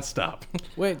 Just nonstop.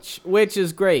 which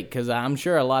is great because I'm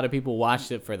sure a lot of people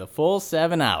watched it for the full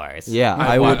 7 hours. Yeah,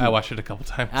 I would watched it a couple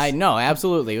times. I know,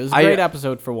 absolutely. It was a I- great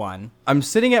episode for one. I'm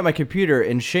sitting at my computer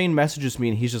and Shane messages me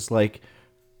and he's just like,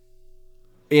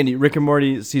 Andy, Rick and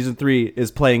Morty season 3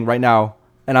 is playing right now.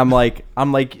 And I'm like,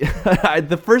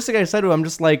 the first thing I said to him,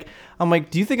 I'm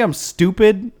like, do you think I'm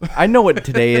stupid? I know what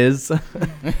today is.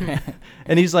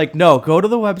 And he's like, no, go to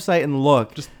the website and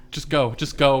look. Just go.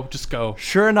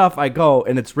 Sure enough, I go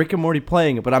and it's Rick and Morty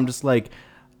playing it, but I'm just like,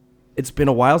 it's been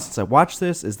a while since I watched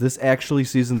this. Is this actually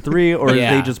season 3 or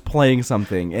Yeah. are they just playing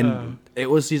something? And it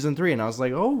was season 3 and I was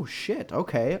like, oh shit,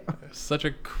 okay. Such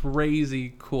a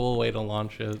crazy, cool way to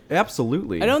launch it.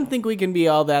 Absolutely. I don't think we can be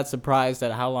all that surprised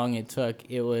at how long it took.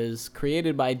 It was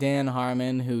created by Dan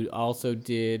Harmon, who also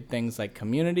did things like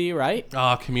Community, right?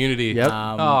 Oh, Community. Yep.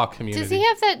 Community. Does he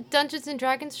have that Dungeons and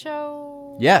Dragons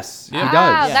show? Yes, he Yeah. does.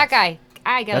 Ah, Yes. that guy.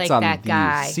 I That's like on that the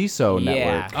guy. CISO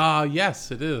Yeah. network.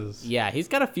 Yes, it is. Yeah, he's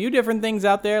got a few different things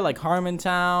out there, like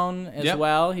Harmontown as Yep.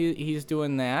 well. He's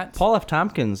doing that. Paul F.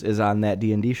 Tompkins is on that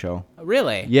D&D show.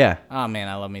 Really? Yeah. Oh man,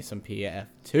 I love me some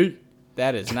PFT.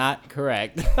 That is not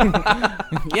correct.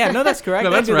 Yeah, no, that's correct.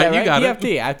 No, I that's did right. that You got it.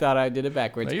 PFT. I thought I did it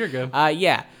backwards. No, you're good.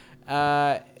 Yeah.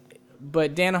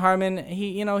 But Dan Harmon,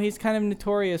 he's kind of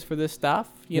notorious for this stuff.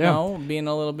 You Yeah. know, being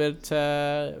a little bit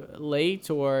late,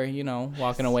 or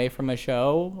walking away from a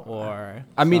show, or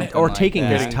I mean, something or like taking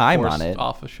that. his time Forced on it.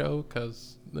 off a show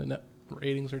because the net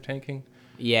ratings are tanking.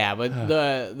 Yeah, but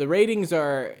the ratings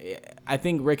are. I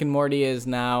think Rick and Morty is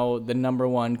now the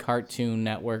 #1 Cartoon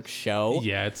Network show.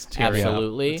 Yeah, it's tearing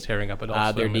Absolutely. up. It's tearing up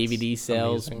Adult Their Swim. It's DVD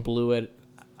sales amazing. blew it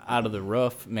out of the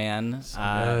roof, man.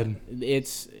 good.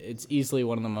 It's easily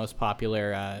one of the most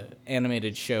popular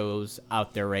animated shows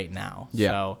out there right now. Yeah.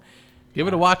 So Give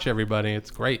it a watch, everybody.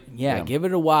 It's great. yeah, give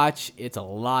it a watch. It's a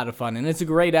lot of fun, and it's a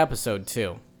great episode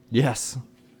too. Yes.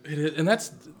 It is, and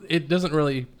it doesn't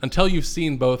really, until you've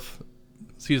seen both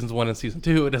seasons 1 and season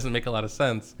 2, it doesn't make a lot of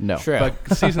sense. No. True.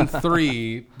 But season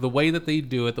 3, the way that they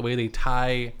do it, the way they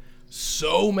tie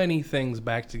so many things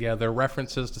back together,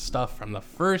 references to stuff from the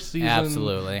first season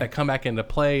Absolutely. that come back into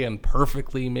play in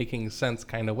perfectly making sense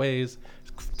kind of ways.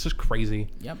 It's just crazy.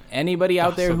 Yep. Anybody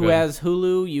out there so who good. has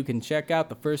Hulu, you can check out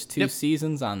the first 2 Yep.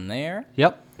 seasons on there.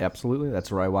 Yep. Absolutely. That's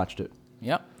where I watched it.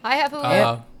 Yep. I have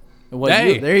Hulu. Well,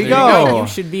 Hey, there you go. You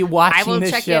should be watching I will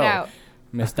this check show, it out.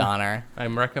 Miss Donner. I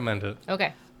recommend it.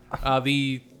 Okay.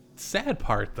 The sad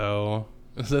part, though,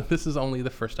 is that this is only the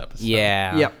first episode.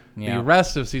 Yeah. Yep. Yeah. The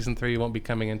rest of season 3 won't be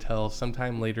coming until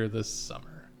sometime later this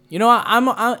summer. You know what? I'm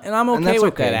okay that's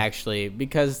with okay. that actually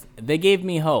because they gave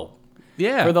me hope.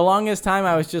 Yeah. For the longest time,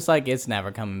 I was just like, it's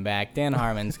never coming back. Dan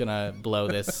Harmon's gonna blow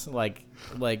this like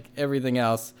everything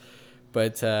else.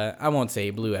 But I won't say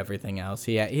he blew everything else.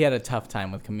 He had a tough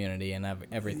time with Community and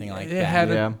everything like it that. had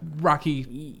Yeah. a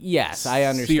rocky Yes, I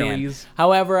understand. series.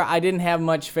 However, I didn't have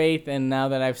much faith, and now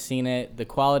that I've seen it, the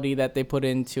quality that they put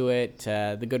into it,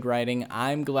 the good writing,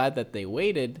 I'm glad that they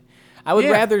waited. I would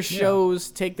Yeah, rather yeah. shows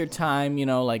take their time,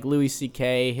 like Louis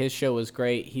C.K., his show was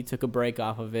great. He took a break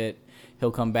off of it. He'll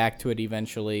come back to it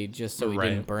eventually just so he Right.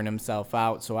 didn't burn himself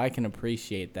out. So I can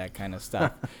appreciate that kind of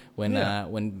stuff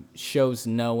when shows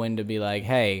know when to be like,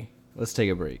 hey, Let's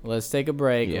take a break. let's take a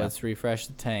break, Yeah. let's refresh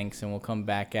the tanks, and we'll come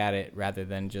back at it rather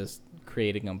than just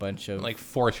creating a bunch of like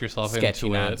force yourself sketchy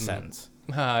into nonsense.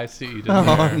 it. I see what you did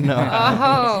there. No.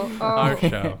 Oh. Our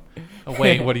show. Oh,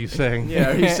 wait, what are you saying?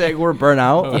 Yeah, are you saying we're burnt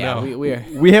out? Oh, Yeah, no. we are.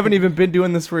 We haven't even been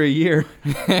doing this for a year.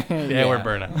 Yeah, we're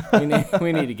burnout.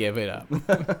 we need to give it up.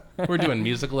 We're doing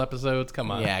musical episodes.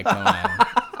 Come on. Yeah, come on.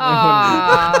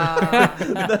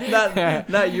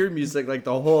 not your music, like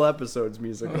the whole episode's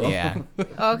musical. Yeah,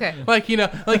 Okay. Like you know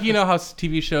how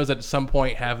TV shows at some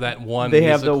point have that one. They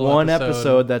have the musical one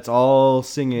episode that's all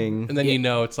singing. and then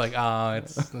it's like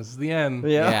this is the end.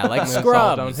 yeah, like And then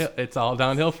Scrubs. It's all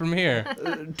downhill from here.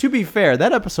 To be fair,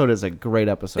 that episode is a great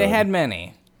episode. They had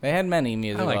many. They had many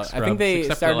musicals. like I Scrubs, think they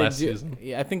except for started. last season.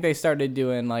 Yeah, I think they started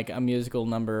doing like a musical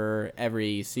number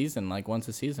every season, like once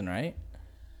a season, right?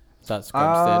 I thought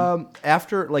Scrubs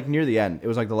after like near the end. It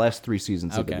was like the last 3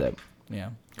 seasons did. they did Okay. that. Yeah.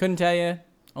 Couldn't tell you.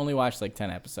 Only watched like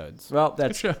 10 episodes. Well, Good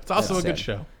that's show. It's also a that's good sad.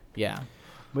 show. Yeah.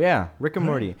 But yeah, Rick and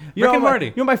Morty. Rick and Morty.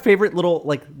 You know my favorite little,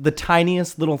 like the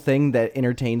tiniest little thing that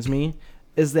entertains me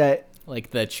is that.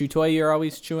 Like the chew toy you're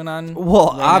always chewing on. Well,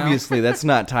 right now? obviously that's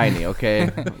not tiny. Okay,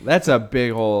 that's a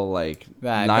big old like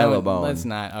That- nylabone. Let's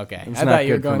not. Okay. It's I not thought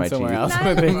you were good for going my somewhere teeth. else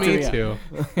with it. Me Yeah. too.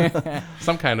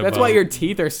 Some kind of. That's bone. why your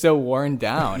teeth are so worn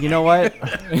down. You know what?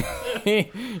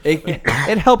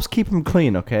 it helps keep them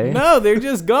clean. Okay. No, they're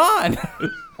just gone.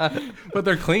 But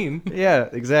they're clean. Yeah,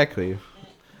 exactly.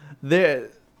 The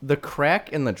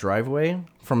crack in the driveway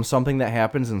from something that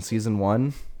happens in season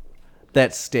 1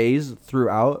 that stays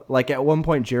throughout. Like at one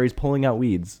point, Jerry's pulling out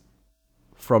weeds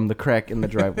from the crack in the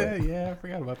driveway. Yeah, I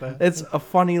forgot about that. It's a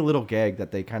funny little gag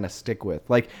that they kind of stick with.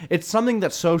 Like it's something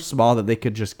that's so small that they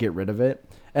could just get rid of it.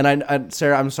 And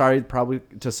Sarah, I'm sorry, probably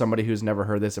to somebody who's never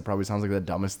heard this, it probably sounds like the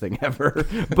dumbest thing ever.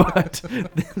 But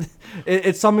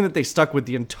it's something that they stuck with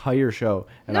the entire show,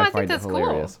 and No, I I think find it that's cool.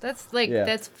 hilarious. That's like Yeah.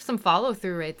 that's some follow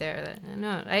through right there.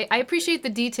 No, I appreciate the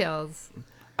details.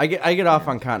 I get off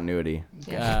on continuity.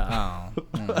 Oh.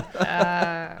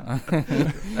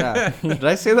 Did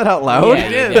I say that out loud? Yeah,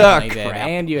 you Ah, definitely did. crap.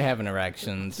 And you have an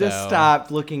erection. So. Just stop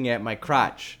looking at my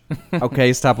crotch.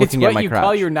 Okay, stop It's looking at what my you crotch.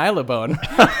 call your nylabone.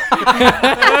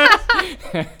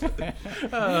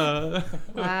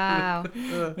 Wow.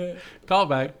 Call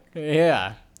back.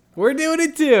 Yeah. We're doing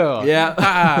it too. Yeah.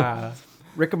 Ah.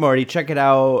 Rick and Morty, check it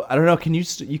out. I don't know. Can you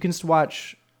can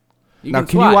watch? You Now, can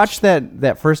can you watch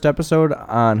that first episode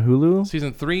on Hulu?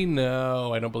 Season 3?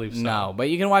 No, I don't believe so. No, but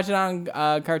you can watch it on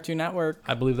Cartoon Network.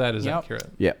 I believe that is Yep. accurate.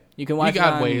 Yeah. You can watch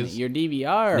got it on ways. your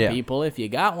DVR, Yeah. people, if you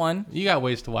got one. You got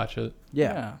ways to watch it.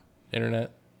 Yeah.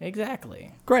 Internet.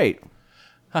 Exactly. Great.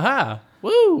 Haha.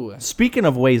 Woo! Speaking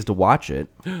of ways to watch it,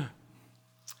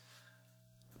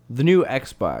 the new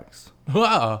Xbox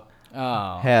Wow.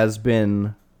 Oh, has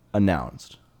been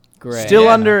announced. great. Still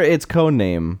Yeah. under its code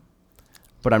name,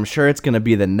 but I'm sure it's going to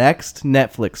be the next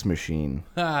Netflix machine.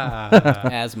 Ah.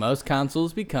 As most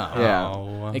consoles become. Yeah.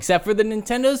 Oh. Except for the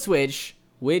Nintendo Switch,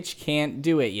 which can't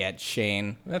do it yet,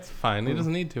 Shane. That's fine. He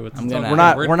doesn't need to. It's I'm its gonna- own We're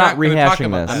not- thing. we're not gonna talk rehashing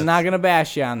about this. I'm not gonna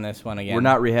bash you on this one again. We're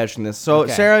not rehashing this. So,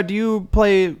 Okay. Sarah, do you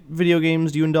play video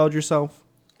games? Do you indulge yourself?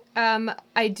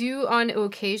 I do on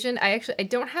occasion. I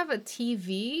don't have a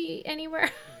TV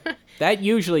anywhere. That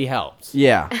usually helps.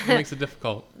 Yeah. It makes it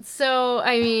difficult. So,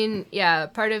 I mean, yeah,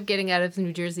 part of getting out of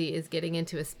New Jersey is getting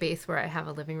into a space where I have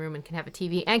a living room and can have a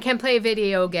TV and can play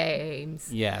video games.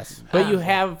 Yes, but you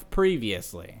have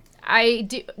previously. I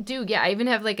do, yeah. I even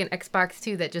have like an Xbox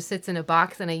too that just sits in a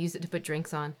box and I use it to put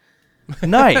drinks on.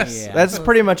 Nice. Yeah. That's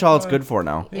pretty much all it's good for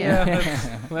now.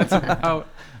 Yeah. That's about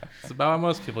what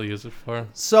most people use it for.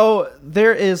 So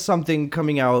there is something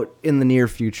coming out in the near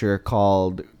future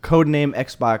called Codename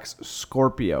Xbox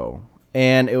Scorpio,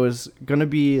 and it was gonna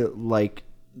be like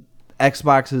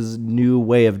Xbox's new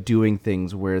way of doing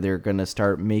things, where they're gonna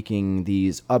start making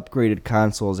these upgraded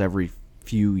consoles every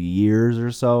few years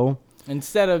or so.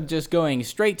 Instead of just going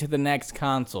straight to the next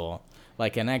console,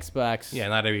 like an Xbox. Yeah,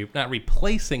 not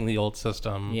replacing the old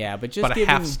system. Yeah, but just but a giving-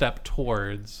 half step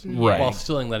towards, Right. while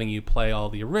still letting you play all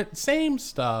the same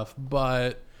stuff,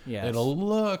 but Yes. it'll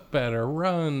look better,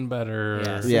 run better.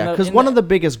 Yes. Yeah, In the- because in one the- of the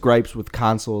biggest gripes with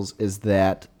consoles is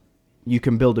that you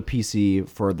can build a PC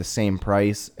for the same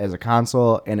price as a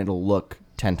console, and it'll look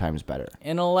 10 times better.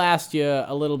 And it'll last you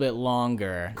a little bit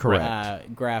longer.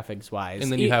 Correct. Graphics wise.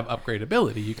 And then you have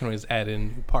upgradability. You can always add in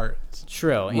new parts.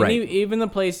 True. And Right. even the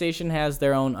PlayStation has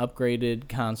their own upgraded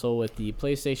console with the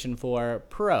PlayStation 4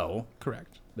 Pro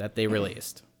Correct. that they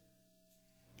released.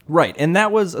 Right, and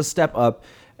that was a step up,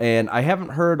 and I haven't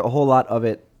heard a whole lot of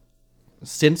it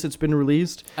since it's been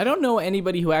released. I don't know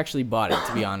anybody who actually bought it,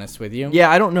 to be honest with you. Yeah,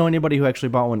 I don't know anybody who actually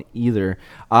bought one either.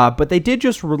 But they did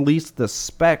just release the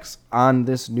specs on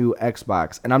this new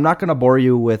Xbox, and I'm not going to bore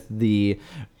you with the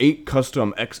 8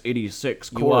 custom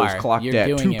x86 You cores are. clocked You're at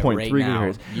doing it 2.3 right now.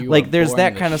 gigahertz. You are Like, there's boring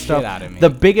that the kind of shit stuff. out of me. The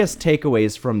biggest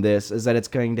takeaways from this is that it's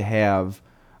going to have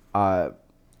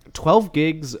 12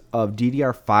 gigs of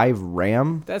DDR5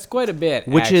 RAM, That's quite a bit,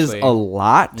 which is actually. a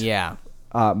lot. Yeah.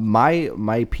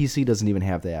 My PC doesn't even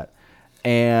have that,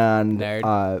 and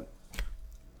Nerd.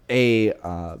 a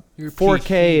Your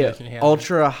 4K PC doesn't have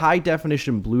ultra high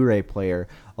definition Blu-ray player,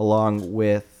 along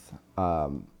with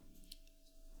it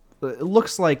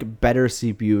looks like better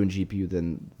CPU and GPU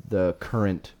than the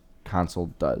current console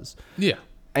does. Yeah.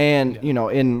 And you know,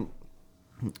 in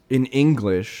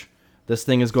English, this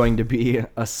thing is going to be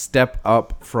a step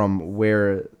up from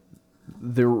where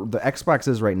the Xbox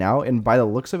is right now, and by the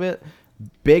looks of it,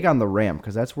 big on the RAM,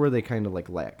 because that's where they kind of like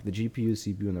lack. The GPU,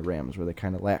 CPU, and the RAM is where they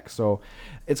kind of lack. So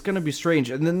it's going to be strange.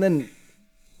 And then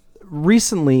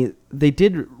recently they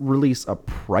did release a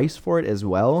price for it as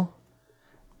well.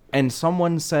 And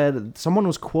someone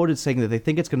was quoted saying that they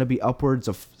think it's going to be upwards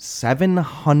of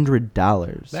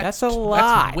 $700. That's a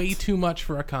lot. That's way too much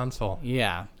for a console.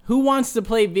 Yeah. Who wants to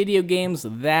play video games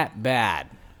that bad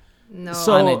No.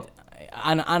 So-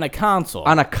 on a console?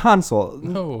 On a console.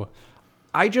 No.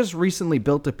 I just recently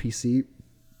built a PC,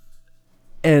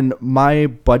 and my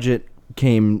budget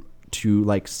came to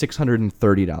like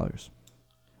 $630.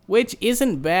 Which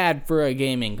isn't bad for a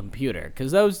gaming computer,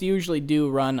 because those usually do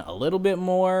run a little bit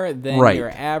more than Right. your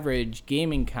average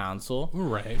gaming console.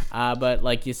 Right. But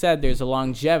like you said, there's a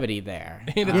longevity there.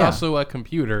 And it's Yeah. also a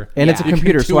computer. And it's a Yeah. You can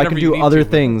computer, do so I can whatever you do need other to with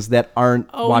it. things that aren't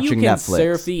Oh, watching you can Netflix.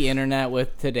 surf the internet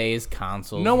with today's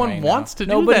consoles. No one right wants now. to do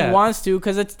Nobody that. wants to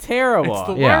because it's terrible. It's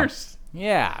the Yeah. worst.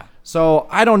 Yeah. So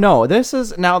I don't know. This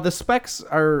is now the specs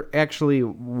are actually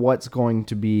what's going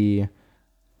to be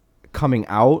coming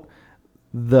out.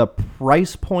 The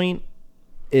price point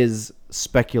is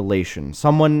speculation.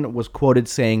 Someone was quoted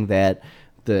saying that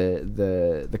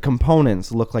the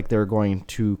components look like they're going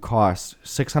to cost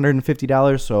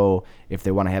 $650. So if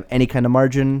they want to have any kind of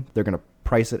margin, they're going to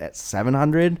price it at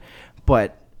 $700.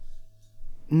 But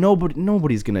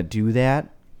nobody's going to do that.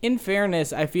 In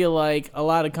fairness, I feel like a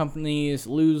lot of companies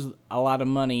lose a lot of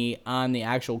money on the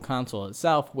actual console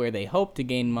itself. Where they hope to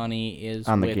gain money is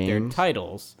On the with their games.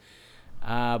 titles.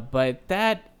 But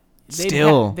that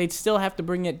they'd still have to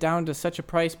bring it down to such a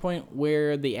price point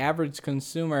where the average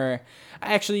consumer.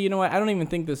 Actually, you know what? I don't even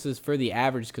think this is for the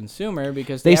average consumer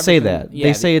because They the say average that. yeah,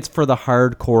 they say it's for the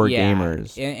hardcore yeah,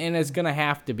 gamers. and it's gonna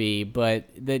have to be. But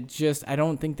that just I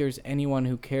don't think there's anyone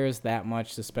who cares that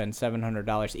much to spend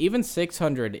 $700. Even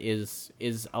 $600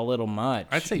 is a little much.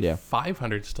 I'd say Yeah.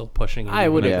 500 still pushing. it I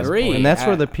even would at this agree. point. And that's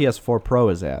where I- the PS4 Pro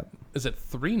is at. Is it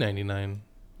 $399?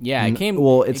 Yeah, it came.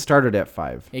 Well, it started at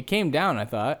 $5. It came down. I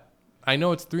thought. I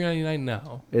know it's $399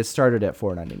 now. It started at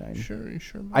 $499.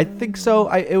 Sure. I think so.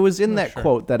 It was in that sure.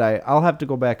 quote that I'll have to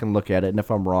go back and look at it, and if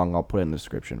I'm wrong, I'll put it in the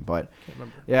description. But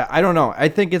yeah, I don't know. I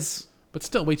think it's but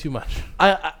still way too much.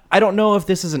 I don't know if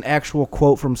this is an actual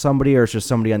quote from somebody or it's just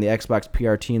somebody on the Xbox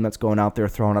PR team that's going out there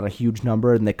throwing out a huge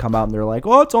number, and they come out and they're like,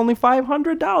 "Oh, it's only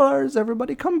 $500.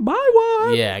 Everybody come buy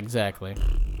one." Yeah, exactly.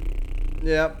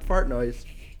 Yeah, fart noise.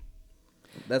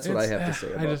 That's what I have to say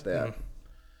I about just- that.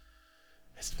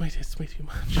 It's way too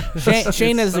much.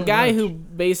 Shane It's is the so guy much. who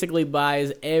basically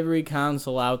buys every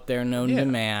console out there known Yeah. to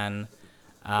man.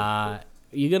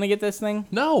 You gonna get this thing?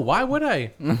 No, why would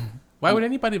I? Why would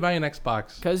anybody buy an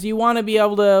Xbox? Because you want to be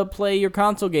able to play your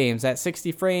console games at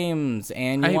 60 frames,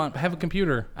 and you I want have a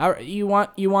computer. you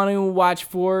want to watch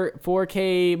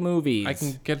 4K movies.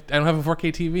 I don't have a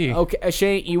 4K TV. Okay,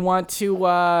 Shane, you want to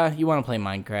play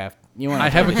Minecraft. You want I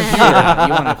have a computer.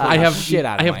 You want to play I have shit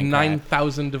out of I have Minecraft.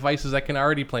 9,000 devices that can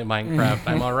already play Minecraft.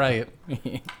 I'm all right.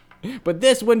 But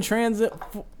this one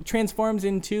transforms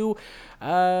into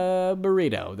a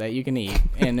burrito that you can eat,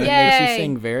 and it makes you Yay.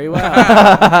 sing very well.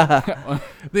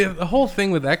 The whole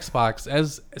thing with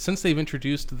Xbox, since they've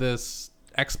introduced this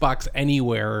Xbox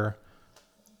Anywhere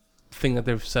thing that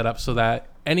they've set up, so that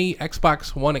any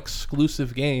Xbox One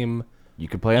exclusive game You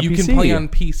can play on you PC. can play on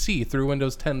PC through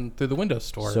Windows 10 through the Windows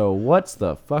Store. So what's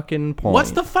the fucking point?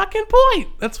 What's the fucking point?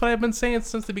 That's what I've been saying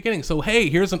since the beginning. So hey,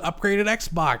 here's an upgraded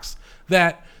Xbox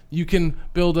that you can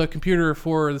build a computer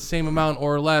for the same amount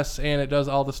or less, and it does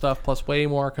all the stuff plus way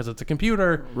more because it's a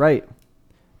computer. Right.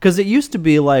 Because it used to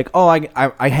be like, oh,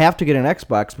 I have to get an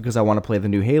Xbox because I want to play the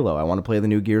new Halo. I want to play the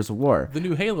new Gears of War. The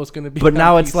new Halo's going to be. But on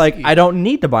now it's PC. like, I don't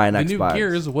need to buy an The Xbox. new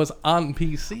Gears was on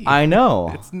PC. I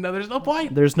know. There's no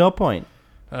point. There's no point.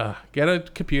 Get a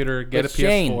computer, get But a PS4,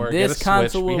 Shane, get a this Switch,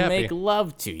 console be will happy. make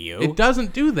love to you. It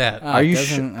doesn't do that. Are you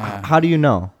sure? sure? How do you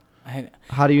know?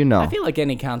 How do you know? I feel like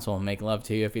any console will make love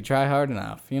to you if you try hard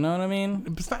enough. You know what I mean?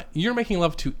 It's not, you're making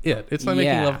love to it. It's not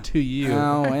making love to you.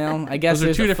 Oh, well, I guess Those are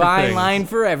there's two a different fine things. line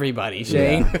for everybody,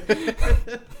 Shane.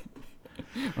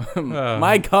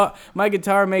 My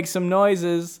guitar makes some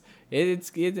noises. It's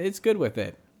good with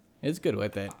it. It's good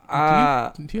with it.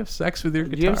 Do you have sex with your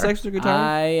guitar? do you have sex with your guitar?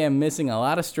 I am missing a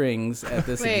lot of strings at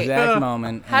this Wait. exact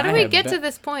moment. How and do I we have get been- to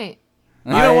this point?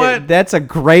 You know what? That's a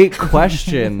great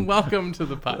question. Welcome to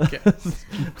the podcast.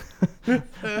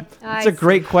 It's a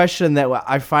great question that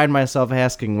I find myself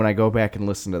asking when I go back and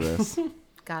listen to this.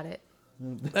 Got it.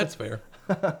 That's fair.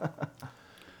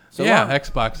 So yeah, long.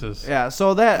 Xboxes. Yeah,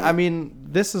 so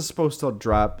this is supposed to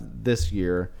drop this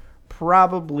year,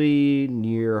 probably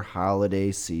near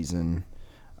holiday season.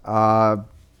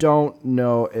 Don't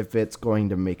know if it's going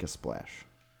to make a splash.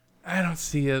 I don't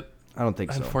see it. I don't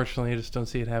think so. Unfortunately, I just don't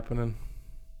see it happening.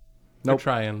 Nope. They're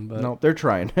trying, but No, they're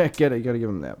trying. You gotta give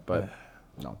them that, but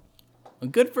no.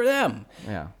 Good for them.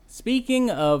 Yeah.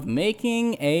 Speaking of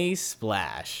making a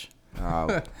splash.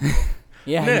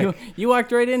 Yeah, Nick, you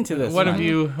walked right into this. what one.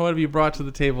 have you brought to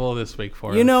the table this week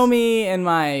for us? You know me and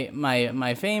my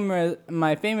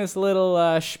famous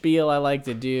little spiel I like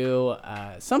to do.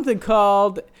 Something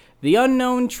called the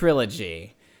Unknown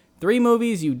Trilogy. 3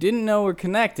 movies you didn't know were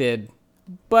connected,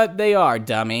 but they are,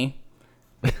 dummy.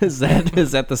 Is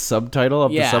that the subtitle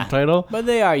of the subtitle? But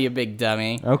they are, you big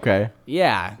dummy. Okay.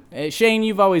 Yeah. Shane,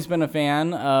 you've always been a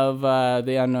fan of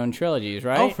the Unknown Trilogies,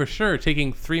 right? Oh, for sure.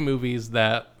 Taking 3 movies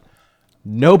that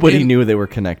Nobody knew they were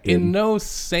connected. in no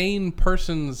sane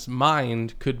person's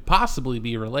mind could possibly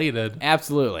be related,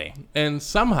 Absolutely. and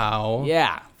somehow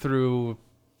Yeah. through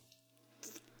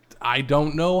I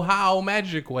don't know how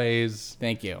magic ways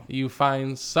Thank you. you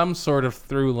find some sort of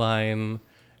through line,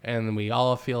 and we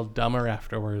all feel dumber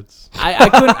afterwards.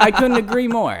 I couldn't agree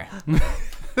more.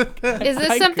 Is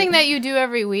this something that you do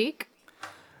every week?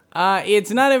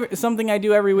 It's not something I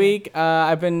do every week.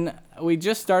 We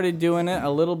just started doing it a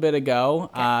little bit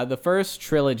ago. The first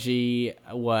trilogy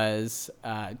was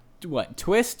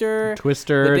Twister,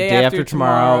 Twister, Day After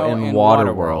Tomorrow, and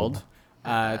Waterworld.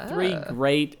 3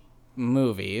 great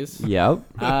movies. Yep.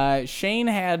 Shane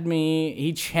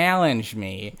he challenged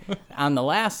me on the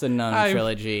last Unknown I've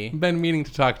trilogy. been meaning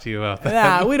to talk to you about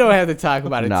that. Nah, we don't have to talk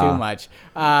about it Nah. too much.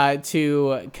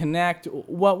 To connect,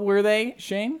 what were they,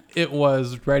 Shane? It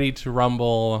was Ready to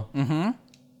Rumble,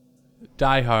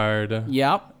 Die Hard,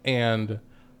 Yep. and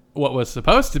what was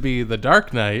supposed to be The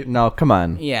Dark Knight. No, come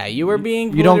on. Yeah, you were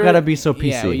being. You don't gotta be so PC.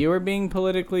 Yeah, you were being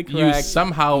politically You correct.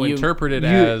 somehow You- interpreted You,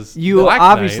 as you Black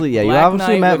obviously, Knight. yeah, you Black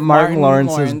obviously Knight meant with Martin Martin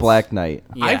Lawrence's Lawrence. Black Knight.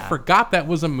 Yeah. I forgot that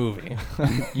was a movie.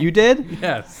 You did?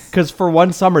 Yes. Because for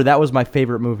one summer, that was my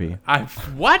favorite movie.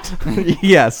 What?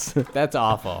 Yes. That's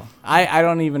awful. I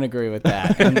don't even agree with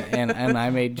that, and I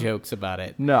made jokes about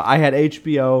it. No, I had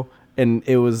HBO, and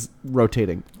it was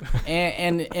rotating.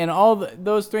 And all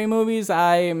those three movies,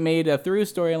 I made a through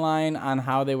storyline on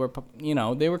how they were,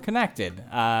 they were connected,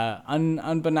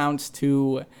 unbeknownst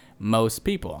to most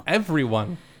people.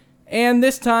 Everyone. And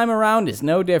this time around is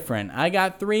no different. I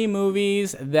got three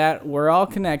movies that were all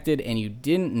connected and you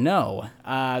didn't know.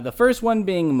 The first one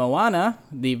being Moana,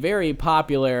 the very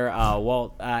popular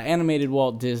animated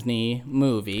Walt Disney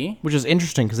movie. Which is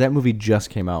interesting because that movie just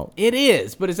came out. It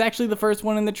is, but it's actually the first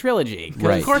one in the trilogy.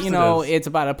 Right. Of course it is. is. It's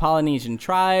about a Polynesian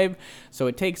tribe, so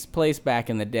it takes place back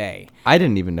in the day. I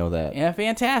didn't even know that. Yeah,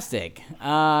 fantastic.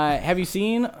 Have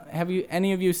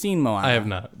any of you seen Moana? I have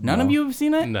not. None No. of you have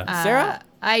seen it? No. Sarah?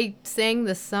 I sang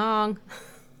the song.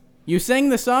 You sang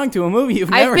the song to a movie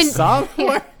you've never saw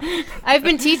before? I've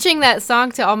been teaching that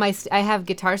song to all my. I have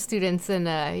guitar students, and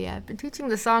I've been teaching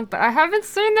the song, but I haven't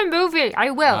seen the movie.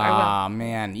 I will. Aw,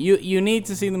 man. You need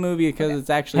to see the movie because it's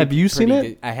actually. Have you seen pretty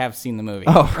it? I have seen the movie.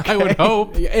 Oh, okay. I would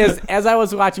hope. As I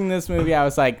was watching this movie, I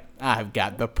was like, I've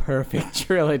got the perfect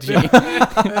trilogy.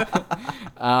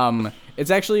 It's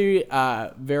actually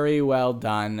very well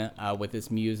done with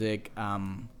its music.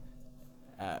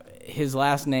 His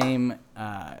last name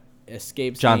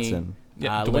escapes Johnson. me.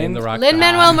 Yeah, Dwayne The Rock.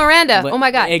 Lin-Manuel Miranda. Oh my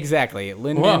God. Exactly. Whoa.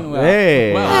 Lin-Manuel.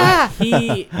 Hey. Well,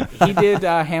 He did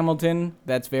Hamilton.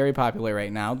 That's very popular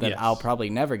right now. That Yes. I'll probably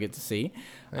never get to see.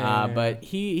 But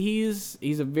he's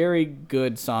a very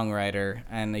good songwriter,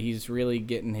 and he's really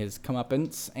getting his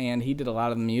comeuppance. And he did a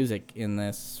lot of the music in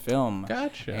this film.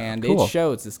 Gotcha. And Cool. it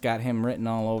shows. It's got him written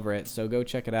all over it. So go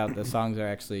check it out. The songs are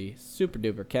actually super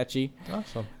duper catchy.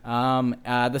 awesome.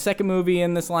 The second movie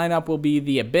in this lineup will be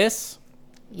The Abyss.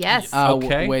 Yes.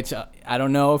 Okay. Which I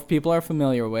don't know if people are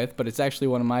familiar with, but it's actually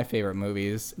one of my favorite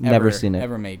movies. Never seen it.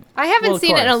 Ever made. I haven't Well, of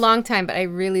seen it in a course. long time, but I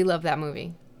really love that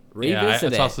movie. Yeah, Revisit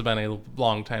it's it. also been a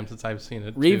long time since I've seen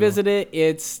it. too. Revisit it.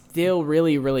 It's still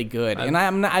really, really good. And I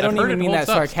I've don't heard even it mean that holds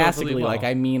up still sarcastically. really well. Like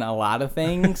I mean a lot of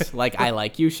things. Like I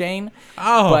like you, Shane.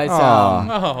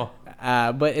 Oh.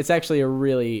 But it's actually a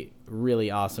really,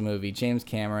 really awesome movie. James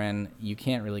Cameron. You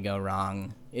can't really go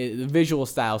wrong. The visual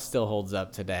style still holds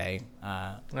up today.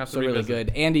 have to So really revisit.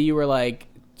 good. Andy, you were like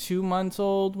 2 months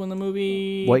old when the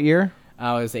movie. What year?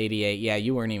 I was 88. Yeah,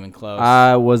 you weren't even close.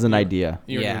 Was an idea.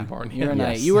 You were yeah, even born you were,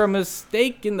 yet. you were a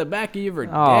mistake in the back of your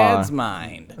Aw. dad's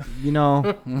mind. You know,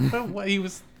 What, he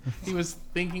was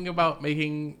thinking about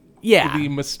making Yeah. the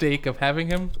mistake of having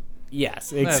him. Yes,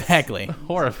 That's exactly.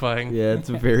 horrifying. yeah, it's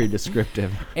very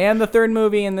descriptive. And the third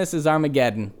movie in this is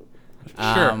Armageddon.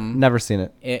 Sure. Never seen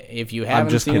it. If you haven't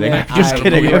just seen kidding. it, I'm just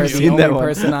kidding. you I've are seen the that only one.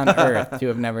 person on earth to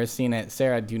have never seen it.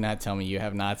 Sarah, do not tell me you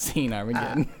have not seen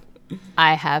Armageddon.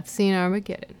 I have seen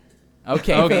Armageddon.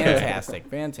 Okay, Okay. fantastic.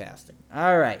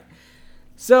 All right.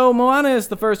 So Moana is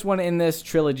the first one in this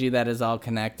trilogy that is all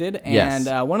connected. And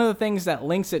Yes. one of the things that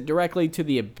links it directly to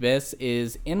the Abyss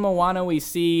is in Moana we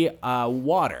see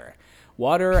water.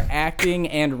 Water acting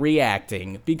and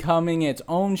reacting, becoming its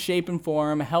own shape and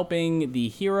form, helping the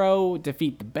hero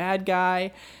defeat the bad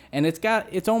guy, and it's got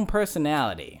its own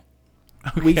personality.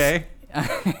 Okay. I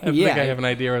think I have an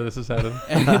idea where this is headed.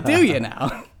 Do you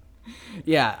now?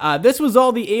 Yeah, this was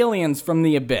all the aliens from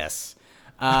the Abyss.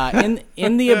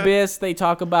 In the Abyss, they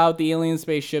talk about the alien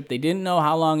spaceship. They didn't know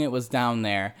how long it was down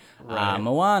there. Right.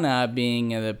 Moana, being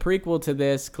the prequel to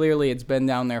this, clearly it's been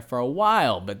down there for a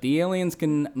while. But the aliens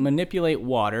can manipulate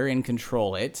water and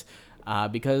control it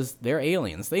because they're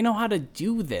aliens. They know how to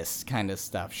do this kind of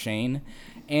stuff, Shane.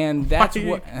 And that's why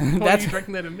what are that's you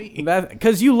directing that at me?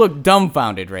 because you look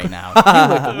dumbfounded right now.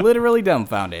 You look literally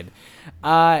dumbfounded.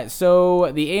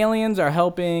 So the aliens are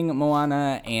helping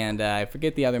Moana, and I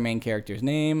forget the other main character's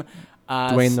name.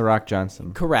 Dwayne The Rock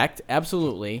Johnson. Correct,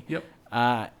 absolutely. Yep.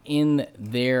 In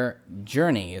their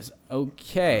journeys.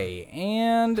 Okay,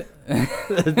 and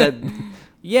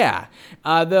yeah,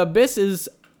 The Abyss is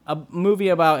a movie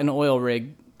about an oil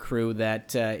rig crew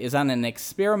that is on an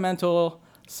experimental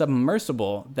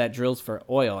submersible that drills for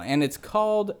oil, and it's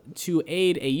called to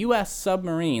aid a U.S.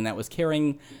 submarine that was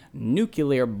carrying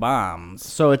nuclear bombs.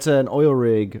 So it's an oil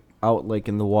rig out like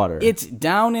in the water. It's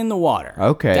down in the water.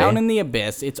 Okay. Down in the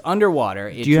abyss. It's underwater.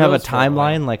 It Do you have a drills for oil.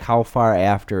 timeline? Like how far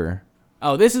after?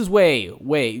 Oh, this is way.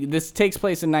 This takes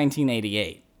place in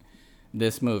 1988.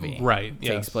 This movie. Right, Takes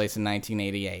yes. place in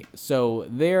 1988. So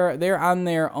they're on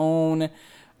their own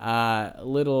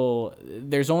little.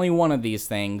 There's only one of these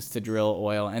things to drill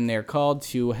oil, and they're called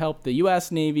to help the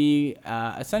U.S. Navy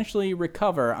essentially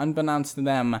recover, unbeknownst to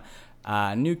them,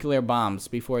 nuclear bombs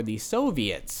before the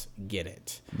Soviets get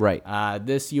it. Right.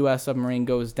 This U.S. submarine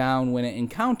goes down when it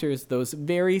encounters those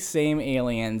very same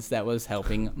aliens that was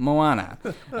helping Moana.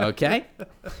 Okay?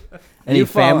 Any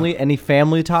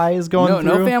family ties going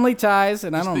through? No family ties,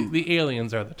 and I Just don't. the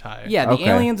aliens are the tie. Yeah, the Okay.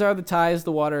 aliens are the ties,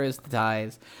 the water is the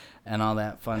ties, and all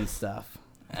that fun stuff.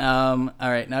 All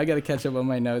right, now I got to catch up on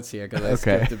my notes here because I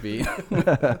skipped a beat.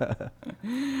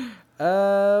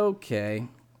 Okay.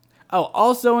 Oh,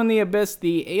 also in the Abyss,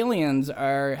 the aliens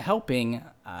are helping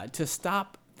to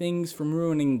stop things from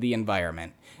ruining the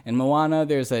environment. In Moana,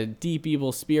 there's a deep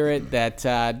evil spirit that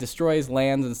destroys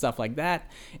lands and stuff like that.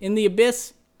 In the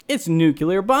Abyss, it's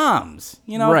nuclear bombs.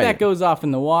 You know, Right. if that goes off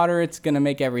in the water, it's going to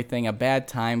make everything a bad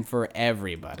time for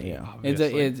everybody. Yeah,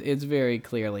 It's very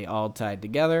clearly all tied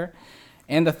together.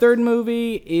 And the third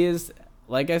movie is,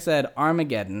 like I said,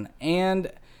 Armageddon.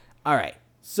 And, all right,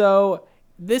 so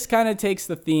this kind of takes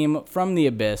the theme from the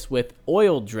Abyss with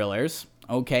oil drillers,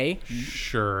 okay,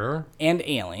 Sure. and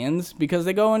aliens because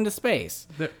they go into space.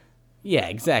 There- Yeah,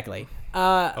 exactly.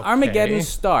 Armageddon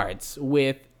starts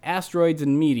with asteroids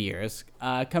and meteors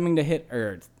coming to hit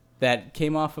Earth that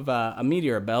came off of a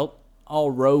meteor belt,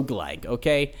 all roguelike,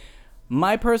 okay?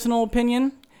 My personal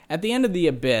opinion, at the end of the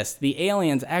Abyss, the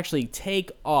aliens actually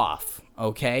take off,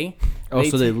 okay? Oh,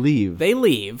 so they leave. They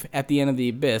leave at the end of the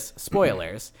Abyss.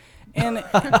 Spoilers. And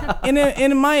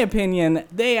in my opinion,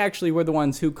 they actually were the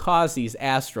ones who caused these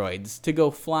asteroids to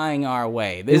go flying our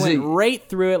way. They went right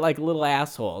through it like little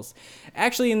assholes.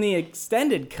 Actually, in the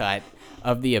extended cut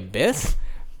of the Abyss,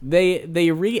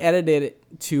 they re-edited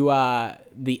it to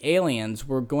the aliens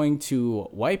were going to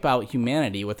wipe out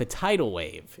humanity with a tidal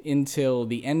wave until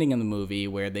the ending of the movie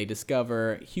where they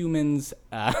discover humans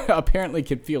apparently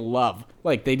could feel love.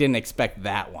 Like, they didn't expect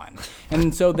that one.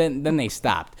 And so then they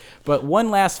stopped. But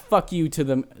one last fuck you to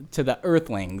the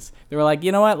Earthlings. They were like,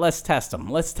 you know what? Let's test them.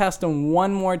 Let's test them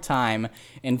one more time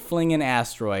and fling an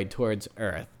asteroid towards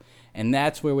Earth. And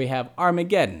that's where we have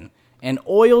Armageddon. And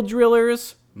oil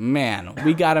drillers, man,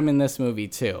 we got them in this movie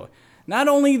too. Not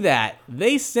only that,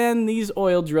 they send these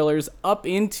oil drillers up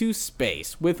into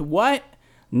space with what?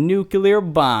 Nuclear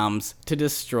bombs to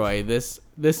destroy this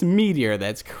meteor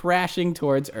that's crashing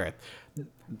towards Earth.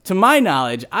 To my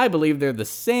knowledge, I believe they're the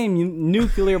same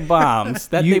nuclear bombs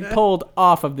that they pulled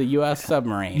off of the U.S.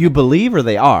 submarine. You believe or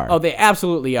they are? Oh, they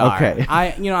absolutely are. Okay.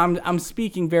 I'm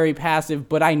speaking very passive,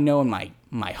 but I know in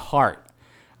my heart,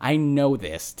 I know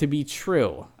this to be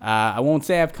true. I won't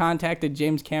say I've contacted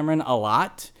James Cameron a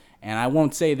lot, and I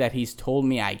won't say that he's told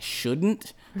me I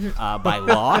shouldn't by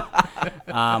law,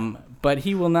 but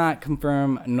he will not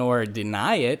confirm nor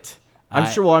deny it. I'm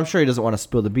sure he doesn't want to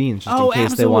spill the beans just Oh, in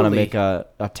case they want to absolutely. make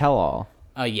a tell-all.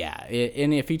 Yeah,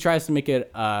 and if he tries to make it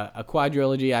a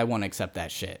quadrilogy, I won't accept that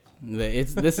shit.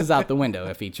 This is out the window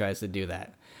if he tries to do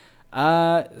that.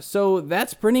 So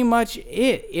that's pretty much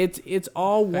it. It's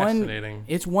all Fascinating. one.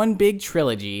 It's one big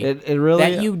trilogy. It really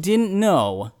that you didn't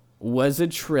know was a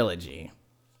trilogy,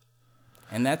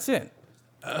 and that's it.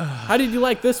 How did you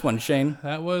like this one, Shane?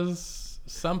 That was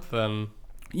something.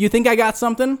 You think I got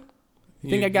something?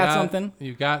 Think I got something?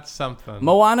 You got something.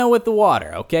 Moana with the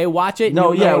water. Okay, watch it.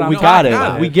 No, you'll know yeah, what I'm we talking got it.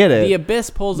 about. We get it. The Abyss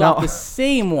pulls No. off the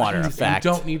same water effect.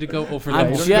 You don't need to go over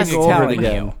I'm that. We're just gonna go over it telling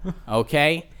again. you,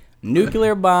 okay?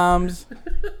 Nuclear bombs,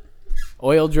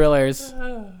 oil drillers,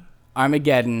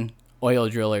 Armageddon, oil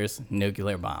drillers,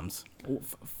 nuclear bombs.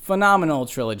 Phenomenal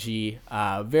trilogy,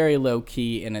 very low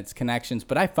key in its connections,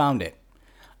 but I found it.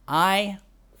 I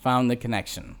found the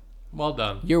connection. Well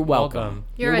done. You're welcome. Well done.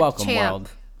 You're a welcome, champ.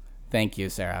 world. Thank you,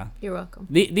 Sarah. You're welcome.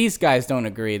 These guys don't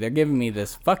agree. They're giving me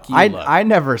this fuck you look. I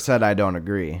never said I don't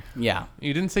agree. Yeah.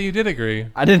 You didn't say you did agree.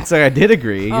 I didn't say I did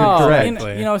agree. You're Oh, correct.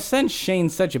 Exactly. you know, since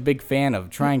Shane's such a big fan of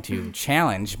trying to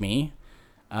challenge me,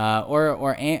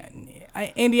 Andy,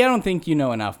 I don't think you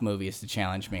know enough movies to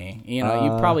challenge me. You know,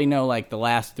 you probably know like the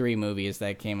last 3 movies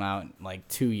that came out like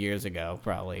 2 years ago,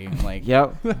 probably. Like,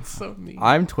 Yep. That's so mean.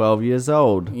 I'm 12 years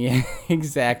old. yeah,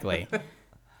 exactly.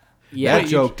 Yeah. That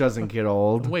joke doesn't get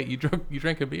old. Wait, you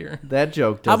drank a beer. That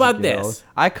joke How doesn't about get this? old.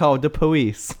 I called the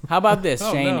police. How about this,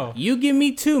 Oh, Shane? no. You give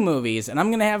me 2 movies, and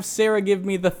I'm gonna have Sarah give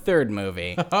me the 3rd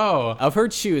movie Oh, of her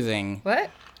choosing. What?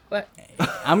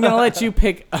 I'm gonna let you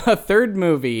pick a 3rd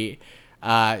movie.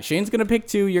 Shane's gonna pick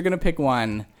 2. You're gonna pick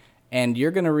 1, and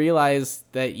you're gonna realize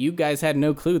that you guys had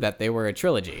no clue that they were a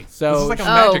trilogy. this So, is like a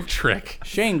Oh. magic trick.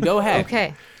 Shane, go ahead.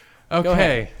 Okay. ahead.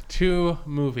 Okay, 2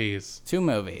 movies. 2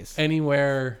 movies.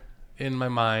 Anywhere in my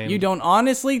mind. You don't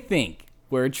honestly think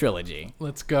we're a trilogy.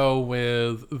 Let's go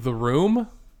with The Room.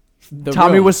 The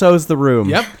Tommy Room. Wiseau's The Room.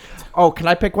 Yep. Oh, can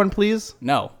I pick one, please?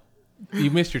 No.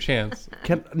 You missed your chance.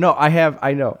 No,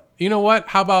 I know. You know what?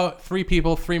 How about 3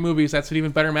 people, 3 movies? That's an even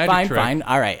better magic trick. Fine.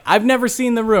 All right. I've never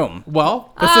seen The Room.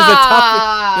 Well, This is a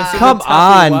tough. Come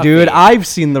on, dude. I've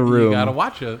seen The Room. you gotta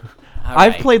watch it.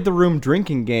 I've played The Room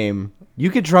drinking game. You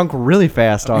get drunk really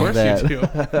fast Of off course that. you do.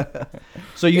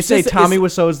 So you Is say this- Tommy is-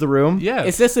 Wiseau's The Room? Yes.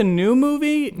 Is this a new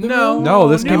movie? The No. Room? No,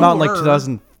 this came out in like newer.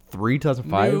 2003,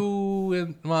 2005. New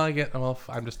and, well,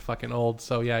 I'm just fucking old,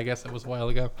 so yeah, I guess it was a while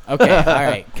ago. Okay. All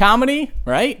right. Comedy,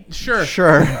 right? Sure.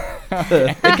 Sure.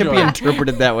 It can be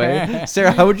interpreted that way.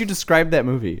 Sarah, how would you describe that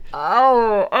movie?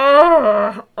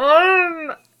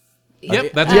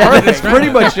 Yep, that's Yeah, part that's of it. pretty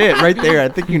much it right there. I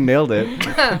think you nailed it.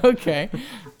 Okay.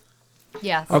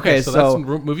 Yes. Okay, so so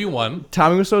that's movie 1.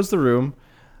 Tommy Wiseau's The Room,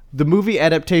 the movie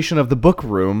adaptation of the book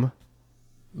Room.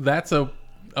 That's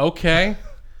okay.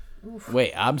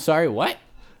 Wait. I'm sorry. What?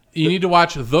 You need to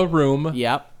watch The Room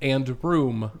Yep. and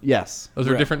Room. Yes. Those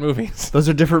are different movies. Those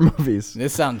are different movies.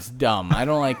 This sounds dumb. I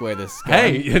don't like where this is going.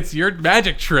 Hey, it's your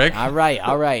magic trick. All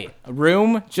right.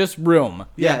 Room, just Room.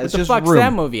 Yeah, What it's the just fuck's Room.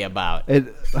 that movie about?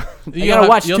 It, You gotta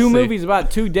watch you'll 2 see. movies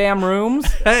about 2 damn rooms.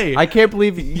 Hey, I can't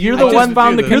believe you're I the just one.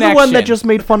 found the You're the one that connection. just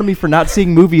made fun of me for not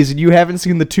seeing movies, and you haven't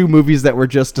seen the 2 movies that were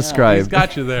just he's described.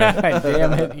 got you there.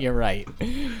 Damn it, you're right.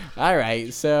 All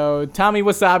right, so Tommy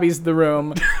Wasabi's The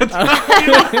Room.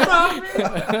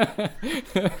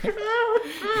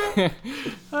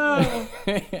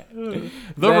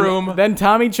 The Room. Then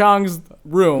Tommy Chong's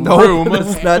Room. No, Room.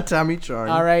 that's not Tommy Chong.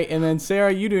 All right, and then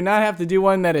Sarah, you do not have to do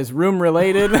one that is room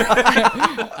related.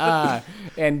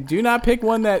 And do not pick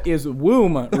one that is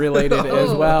womb related as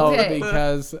Oh, well, okay.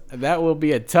 because that will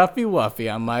be a toughie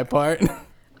wuffy on my part.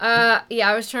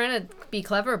 Yeah, I was trying to be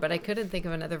clever, but I couldn't think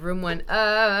of another room one.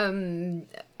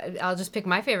 I'll just pick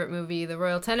my favorite movie, The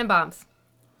Royal Tenenbaums.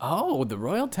 Oh, the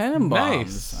Royal Tenenbaums.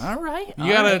 Nice. All right.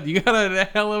 You got a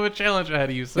hell of a challenge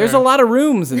ahead of you, sir. There's a lot of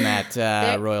rooms in that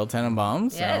Royal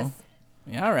Tenenbaums. So. Yes.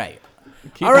 Yeah, all right.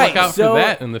 Keep All a right, lookout so for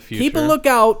that in the future. keep a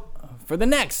lookout for the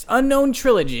next unknown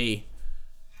trilogy.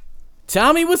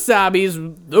 Tommy Wasabi's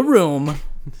The Room,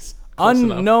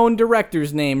 unknown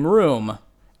director's name Room,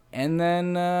 and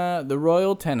then The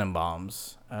Royal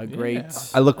Tenenbaums. A great.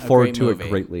 I look a forward great to movie. it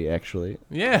greatly, actually.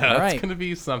 Yeah, that's right. gonna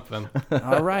be something.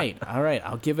 All right.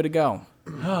 I'll give it a go.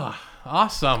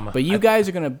 Awesome. But you guys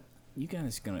are gonna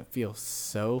feel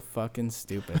so fucking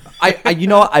stupid. I you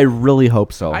know what? I really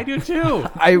hope so. I do too.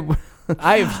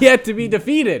 I have yet to be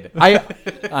defeated I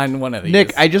on one of these.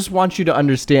 Nick, I just want you to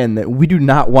understand that we do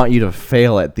not want you to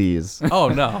fail at these. Oh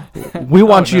no. We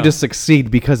want you no. to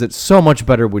succeed because it's so much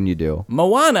better when you do.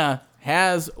 Moana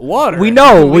has water. We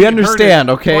know, we heard understand,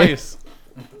 it okay? twice.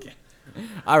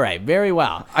 All right. Very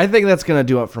well. I think that's going to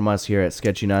do it from us here at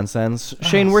Sketchy Nonsense.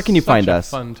 Shane, where can you Such find a us?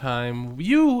 Fun time.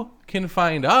 You can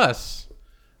find us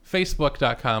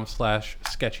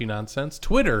Facebook.com/sketchynonsense,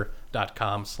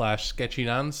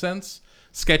 Twitter.com/sketchynonsense,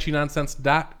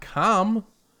 sketchynonsense.com,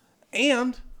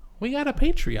 and we got a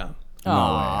Patreon.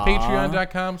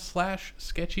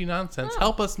 Patreon.com/sketchynonsense.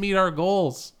 Help us meet our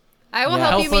goals. I will Yeah.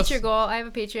 help you Help meet us. your goal. I have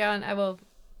a Patreon. I will.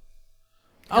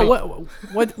 Oh,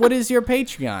 what is your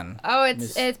Patreon? Oh,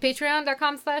 it's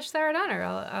patreon.com/Sarah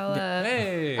Donner.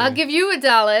 Hey. I'll give you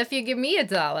 $1 if you give me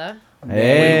 $1.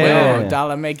 Hey. Well,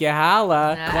 dollar make you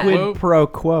holla. Quid pro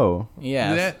quo.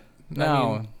 Yes. That-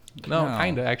 No. No, No.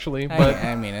 kind of actually, but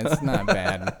I mean, it's not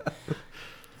bad.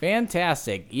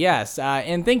 Fantastic. Yes.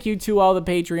 And thank you to all the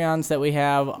Patreons that we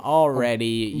have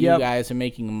already. You Yep. guys are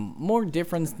making more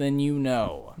difference than you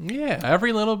know. yeah,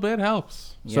 every little bit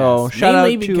helps. So, Yes. shout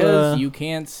Mainly out to, because you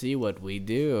can't see what we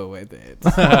do with it.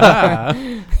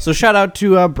 So shout out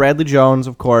to Bradley Jones,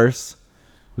 of course,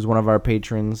 who's one of our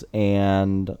patrons,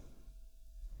 and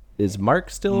is Mark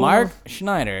still? Mark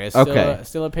Schneider is Okay.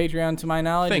 still a Patreon to my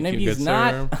knowledge. Thank and if you, he's good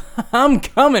not, sir. I'm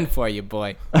coming for you,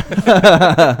 boy.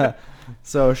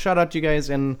 So shout out to you guys,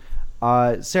 and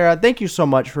Sarah, thank you so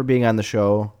much for being on the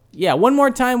show. Yeah, one more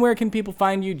time, where can people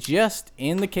find you just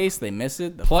in the case they miss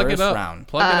it the Plug first it up. round?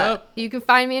 Plug it up. You can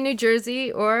find me in New Jersey,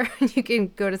 or you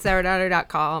can go to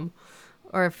SarahDonner.com,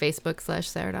 or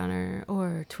Facebook/Sarah Donner,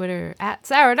 or Twitter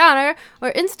 @Sarah Donner,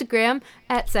 or Instagram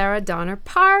 @Sarah Donner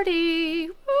Party.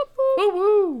 Woo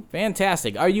woo.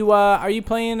 Fantastic. Are you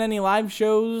playing any live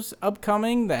shows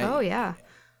upcoming? That Oh yeah.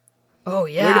 Oh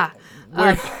yeah.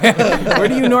 Where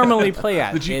do you normally play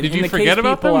at? Did you in the forget case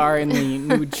about people them? are in the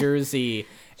New Jersey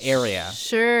area?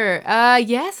 Sure.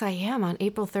 Yes, I am. On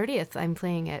April 30th, I'm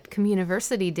playing at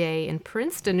Communiversity Day in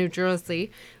Princeton, New Jersey,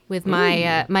 with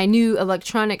my my new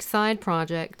electronic side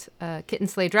project, Kitten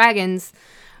Slay Dragons.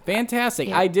 Fantastic.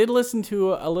 Yeah. I did listen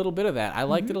to a little bit of that. I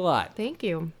liked it a lot. Thank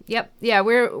you. Yep. Yeah,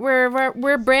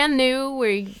 we're brand new.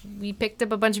 We picked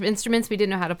up a bunch of instruments we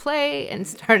didn't know how to play and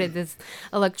started this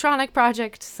electronic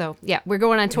project. So yeah, we're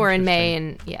going on tour in May,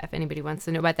 and yeah, if anybody wants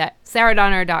to know about that,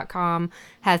 SarahDonner.com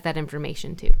has that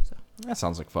information too. So That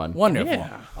sounds like fun. Wonderful.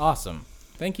 Yeah. Awesome.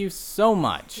 Thank you so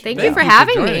much. thank you for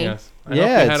having joining me. us. I hope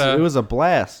Yeah, you had it was a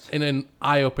blast. an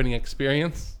eye-opening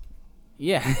experience.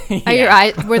 Yeah. Are your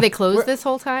eyes were they closed this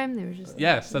whole time? They were just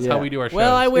Yes, that's Yeah. how we do our shows.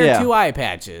 Well, I wear Yeah. 2 eye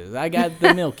patches. I got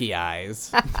the milky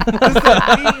eyes. You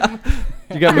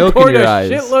got milk in Poured your a eyes.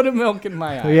 shitload of milk in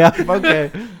my eyes. Yeah.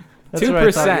 Okay. That's where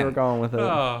I thought 2%. you were going with it.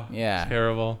 Oh, Yeah.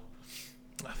 terrible.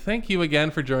 Thank you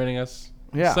again for joining us.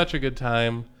 Yeah. Such a good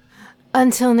time.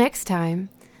 until next time.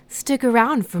 Stick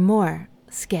around for more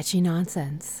sketchy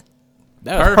nonsense.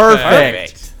 That was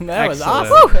Perfect. That was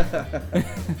Excellent. awesome.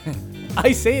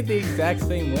 I say it the exact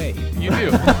same way. You do.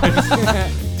 To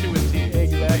a T.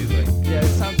 Exactly. Amazing. Yeah, it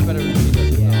sounds better.